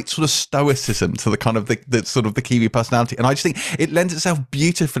polite sort of stoicism to the kind of the sort of the Kiwi personality. And I just think it lends itself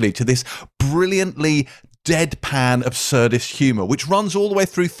beautifully to this brilliantly deadpan absurdist humor, which runs all the way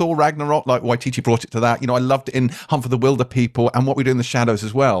through Thor Ragnarok. Like Waititi brought it to that. I loved it in Hunt for the Wilder People and What We Do in the Shadows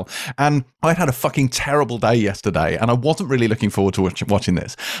as well. And I'd had a fucking terrible day yesterday and I wasn't really looking forward to watching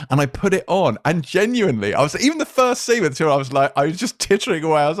this. And I put it on and genuinely, even the first scene with I was just tittering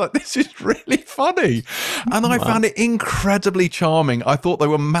away. I was like, this is really funny. And I found it incredibly charming. I thought they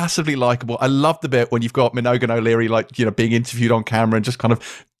were massively likable. I loved the bit when you've got Minogue and O'Leary, being interviewed on camera and just kind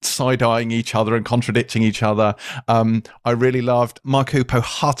of side-eyeing each other and contradicting each other. I really loved Marco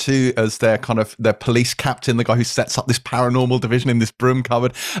Pohatu as their police captain, the guy who sets up this paranormal division in this broom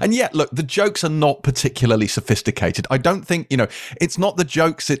cupboard. And yet, look, the jokes are not particularly sophisticated. I don't think, it's not the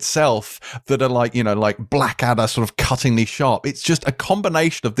jokes itself that are like Blackadder sort of cuttingly sharp. It's just a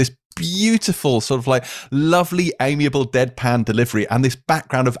combination of this beautiful sort of lovely, amiable deadpan delivery and this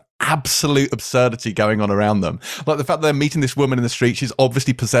background of absolute absurdity going on around them. Like the fact that they're meeting this woman in the street, she's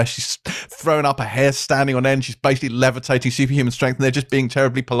obviously possessed, she's thrown up, her hair's standing on end, she's basically levitating superhuman strength, and they're just being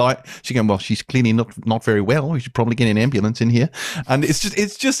terribly polite. She's going, well, she's clearly not very well, we should probably get an ambulance in here. And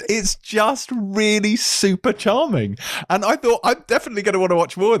it's just really super charming. And I thought, I'm definitely going to want to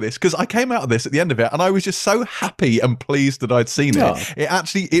watch more of this, because I came out of this at the end of it and I was just so happy and pleased that I'd seen it.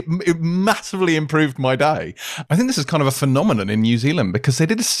 It massively improved my day. I think this is kind of a phenomenon in New Zealand, because they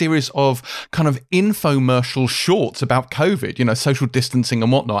did a series of kind of infomercial shorts about COVID, social distancing and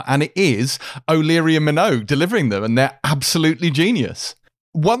whatnot. And it is O'Leary and Minogue delivering them, and they're absolutely genius.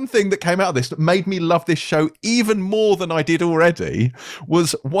 One thing that came out of this that made me love this show even more than I did already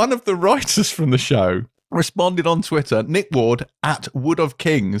was one of the writers from the show responded on Twitter, Nick Ward at Wood of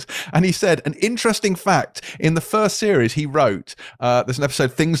Kings, and he said, an interesting fact, in the first series he wrote, there's an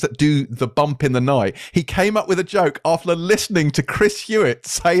episode, Things That Do the Bump in the Night, he came up with a joke after listening to Chris Hewitt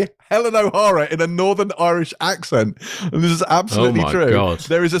say Helen O'Hara in a Northern Irish accent. And this is absolutely true. God.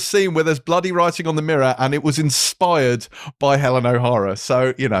 There is a scene where there's bloody writing on the mirror and it was inspired by Helen O'Hara.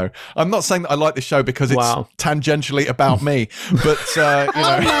 So, I'm not saying that I like the show because it's tangentially about me, but,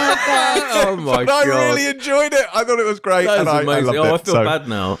 Oh my God. I really enjoyed it. I thought it was great. That is and amazing. I loved it. I feel bad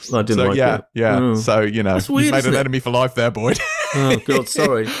now. I didn't like it. Yeah. Oh. So, you've made an enemy for life there, Boyd. Oh God,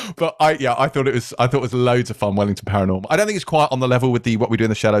 sorry. But I thought it was loads of fun, Wellington Paranormal. I don't think it's quite on the level with the What We Do in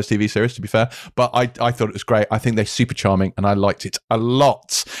the Shadows TV series, to be fair, but I thought it was great. I think they're super charming and I liked it a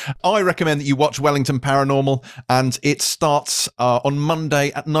lot. I recommend that you watch Wellington Paranormal, and it starts on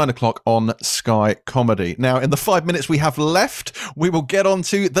Monday at 9:00 on Sky Comedy. Now, in the 5 minutes we have left, we will get on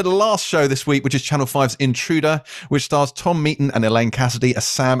to the last show this week, which is Channel 5's Intruder, which stars Tom Meaton and Elaine Cassidy as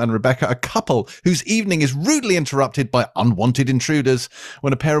Sam and Rebecca, a couple whose evening is rudely interrupted by unwanted intruders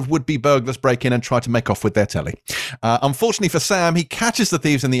when a pair of would-be burglars break in and try to make off with their telly. Unfortunately for Sam, he catches the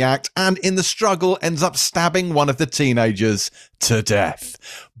thieves in the act and in the struggle ends up stabbing one of the teenagers to death.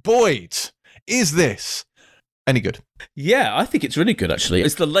 Boyd, is this Any good? Yeah, I think it's really good, actually.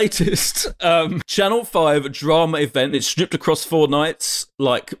 It's the latest Channel 5 drama event. It's stripped across 4 nights,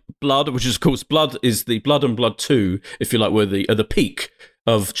 like Blood, which is, of course, Blood is the Blood and Blood 2, if you like, were the peak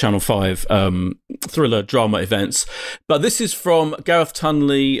of Channel 5 thriller drama events. But this is from Gareth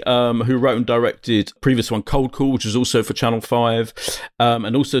Tunley, who wrote and directed previous one, Cold Call, which is also for Channel 5,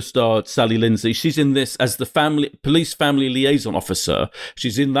 and also starred Sally Lindsay. She's in this as the police family liaison officer.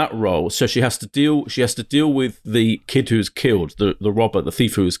 She's in that role, so she has to deal with the kid who was killed, the robber, the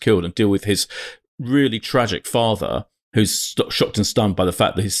thief who was killed, and deal with his really tragic father, who's shocked and stunned by the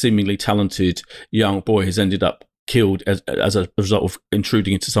fact that his seemingly talented young boy has ended up killed as a result of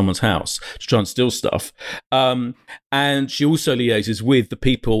intruding into someone's house to try and steal stuff. And she also liaises with the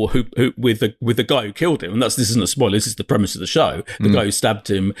people who with the guy who killed him. And this isn't a spoiler, this is the premise of the show. The guy who stabbed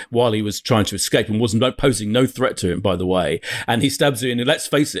him while he was trying to escape and wasn't posing no threat to him, by the way. And he stabs him in, let's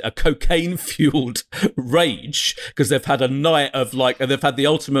face it, a cocaine-fueled rage, because they've had a night of they've had the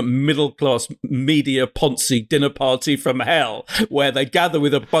ultimate middle-class media Ponzi dinner party from hell, where they gather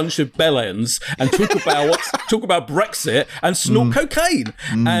with a bunch of bellends and talk about Brexit and snort cocaine.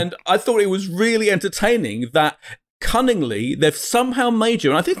 And I thought it was really entertaining that cunningly they've somehow made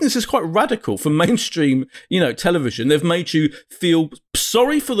you, and I think this is quite radical for mainstream, television, they've made you feel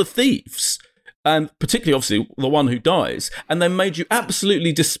sorry for the thieves, and particularly obviously the one who dies, and they made you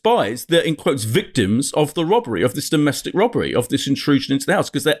absolutely despise the, in quotes, victims of the robbery, of this domestic robbery, of this intrusion into the house,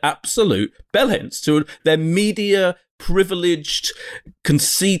 because they're absolute bellends to their media privileged,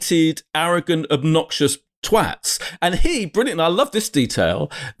 conceited, arrogant, obnoxious twats. And he, brilliant, I love this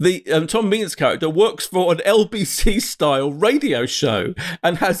detail, the Tom Means character works for an LBC style radio show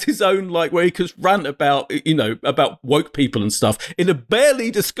and has his own, where he can rant about woke people and stuff in a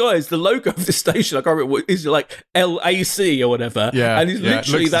barely disguised, the logo of the station, I can't remember what is, like LAC or whatever, and he's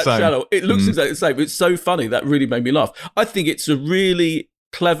literally that channel. It looks exactly the same. It's so funny. That really made me laugh. I think it's a really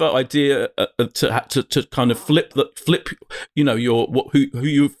clever idea to kind of flip who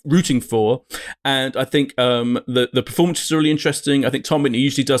you're rooting for, and I think the performances are really interesting. I think Tom Whitney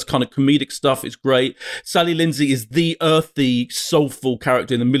usually does kind of comedic stuff. It's great. Sally Lindsay is the earthy, soulful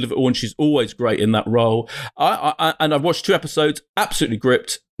character in the middle of it all, and she's always great in that role. And I've watched 2 episodes, absolutely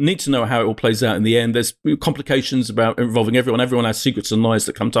gripped. Need to know how it all plays out in the end. There's complications involving everyone. Everyone has secrets and lies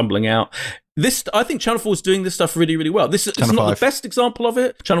that come tumbling out. I think Channel 4 is doing this stuff really, really well. It's not the best example of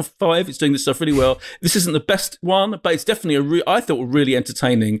it. Channel 5 is doing this stuff really well. This isn't the best one, but it's definitely I thought really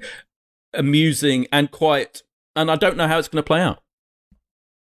entertaining, amusing, and quite. And I don't know how it's going to play out.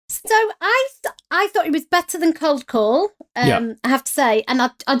 So I thought it was better than Cold Call. I have to say,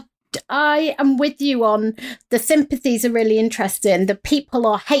 and I am with you on the sympathies are really interesting. The people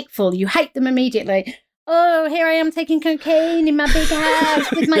are hateful. You hate them immediately. Oh, here I am taking cocaine in my big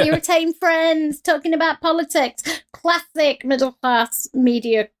house with my irritating friends talking about politics. Classic middle class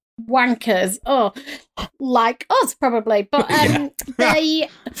media wankers. Oh, like us probably. But I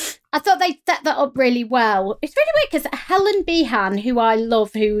thought they set that up really well. It's really weird because Helen Behan, who I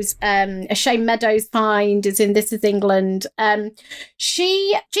love, who's a Shane Meadows find, is in This Is England.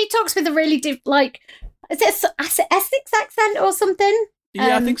 She talks with a really is it Essex accent or something?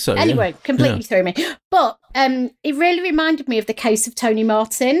 Yeah, I think so. Anyway, completely threw me. But it really reminded me of the case of Tony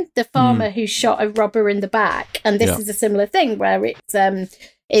Martin, the farmer who shot a robber in the back. And this is a similar thing where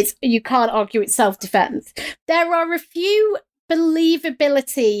it's you can't argue it's self-defense. There are a few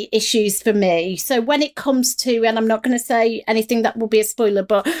believability issues for me. So when it comes to, and I'm not going to say anything that will be a spoiler,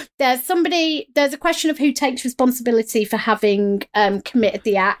 but there's a question of who takes responsibility for having committed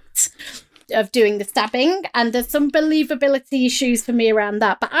the act of doing the stabbing, and there's some believability issues for me around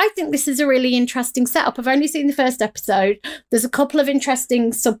that. But I think this is a really interesting setup. I've only seen the first episode. There's a couple of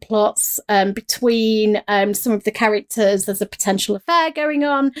interesting subplots between some of the characters. There's a potential affair going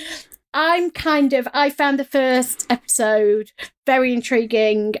on. I found the first episode very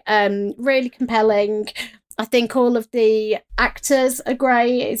intriguing, really compelling. I think all of the actors are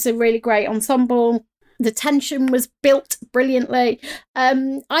great. It's a really great ensemble. The tension was built brilliantly.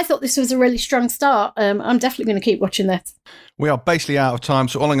 I thought this was a really strong start. I'm definitely going to keep watching this. We are basically out of time,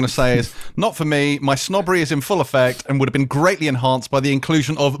 so all I'm going to say is, not for me. My snobbery is in full effect and would have been greatly enhanced by the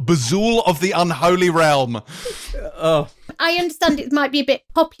inclusion of Bazool of the Unholy Realm. Oh, I understand it might be a bit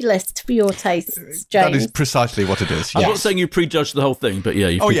populist for your tastes, James. That is precisely what it is. I'm yes. not saying you prejudged the whole thing, but yeah,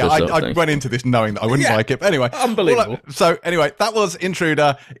 you Oh, yeah, prejudged the whole I thing. went into this knowing that I wouldn't like it. But anyway. Unbelievable. So, anyway, that was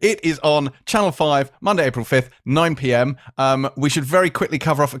Intruder. It is on Channel 5, Monday, April 5th, 9 p.m. We should very quickly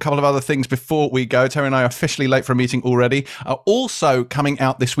cover off a couple of other things before we go. Terry and I are officially late for a meeting already. Also coming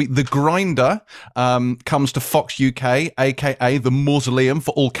out this week, The Grinder comes to Fox UK, a.k.a. the mausoleum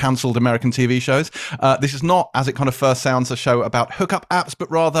for all cancelled American TV shows. This is not, as it kind of first sounds, a show about hookup apps, but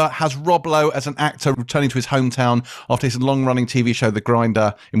rather has Rob Lowe as an actor returning to his hometown after his long-running TV show, The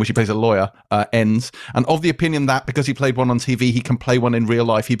Grinder, in which he plays a lawyer, ends. And of the opinion that because he played one on TV, he can play one in real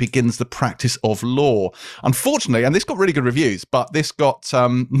life, he begins the practice of law. Unfortunately, and this got really good reviews, but this got,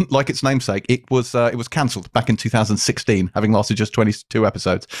 like its namesake, it was cancelled back in 2016, having lasted just 22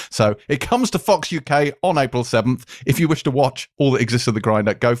 episodes. So it comes to Fox UK on April 7th. If you wish to watch all that exists of The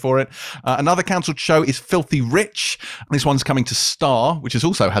Grinder, go for it. Another cancelled show is Filthy Rich. This one's coming to Star, which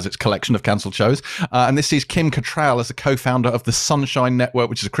also has its collection of cancelled shows. And this sees Kim Cattrall as the co-founder of the Sunshine Network,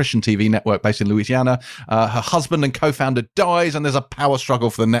 which is a Christian TV network based in Louisiana. Her husband and co-founder dies, and there's a power struggle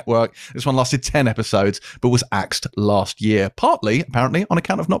for the network. This one lasted 10 episodes, but was axed last year, partly, apparently, on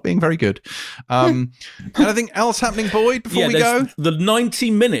account of not being very good. Anything else happening, Boyd, before we go? The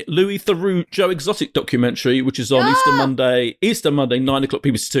 90-minute Louis Theroux Joe Exotic documentary, which is on Easter Monday, 9 o'clock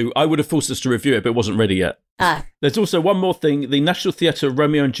BBC2. I would have forced us to review it, but it wasn't ready yet. There's also one more thing, the National Theatre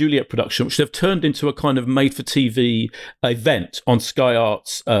Romeo and Juliet production, which they've turned into a kind of made-for-TV event on Sky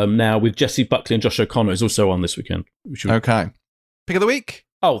Arts now, with Jessie Buckley and Josh O'Connor is also on this weekend. Okay. Pick of the week?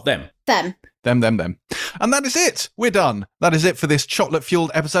 Oh, them. Them. And that is it. We're done. That is it for this chocolate-fueled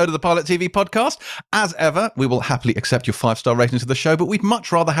episode of the Pilot TV podcast. As ever, we will happily accept your 5-star ratings of the show, but we'd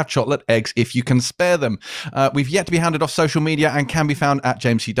much rather have chocolate eggs if you can spare them. We've yet to be handed off social media and can be found at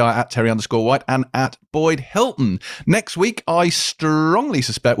James C. Dyer, at Terry_White, and at Boyd Hilton. Next week, I strongly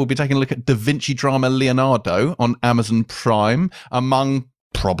suspect we'll be taking a look at Da Vinci drama Leonardo on Amazon Prime, among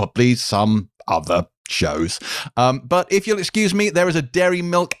probably some other shows. But if you'll excuse me, there is a dairy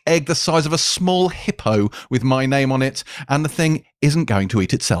milk egg the size of a small hippo with my name on it, and the thing isn't going to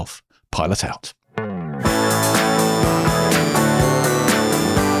eat itself. Pilot out.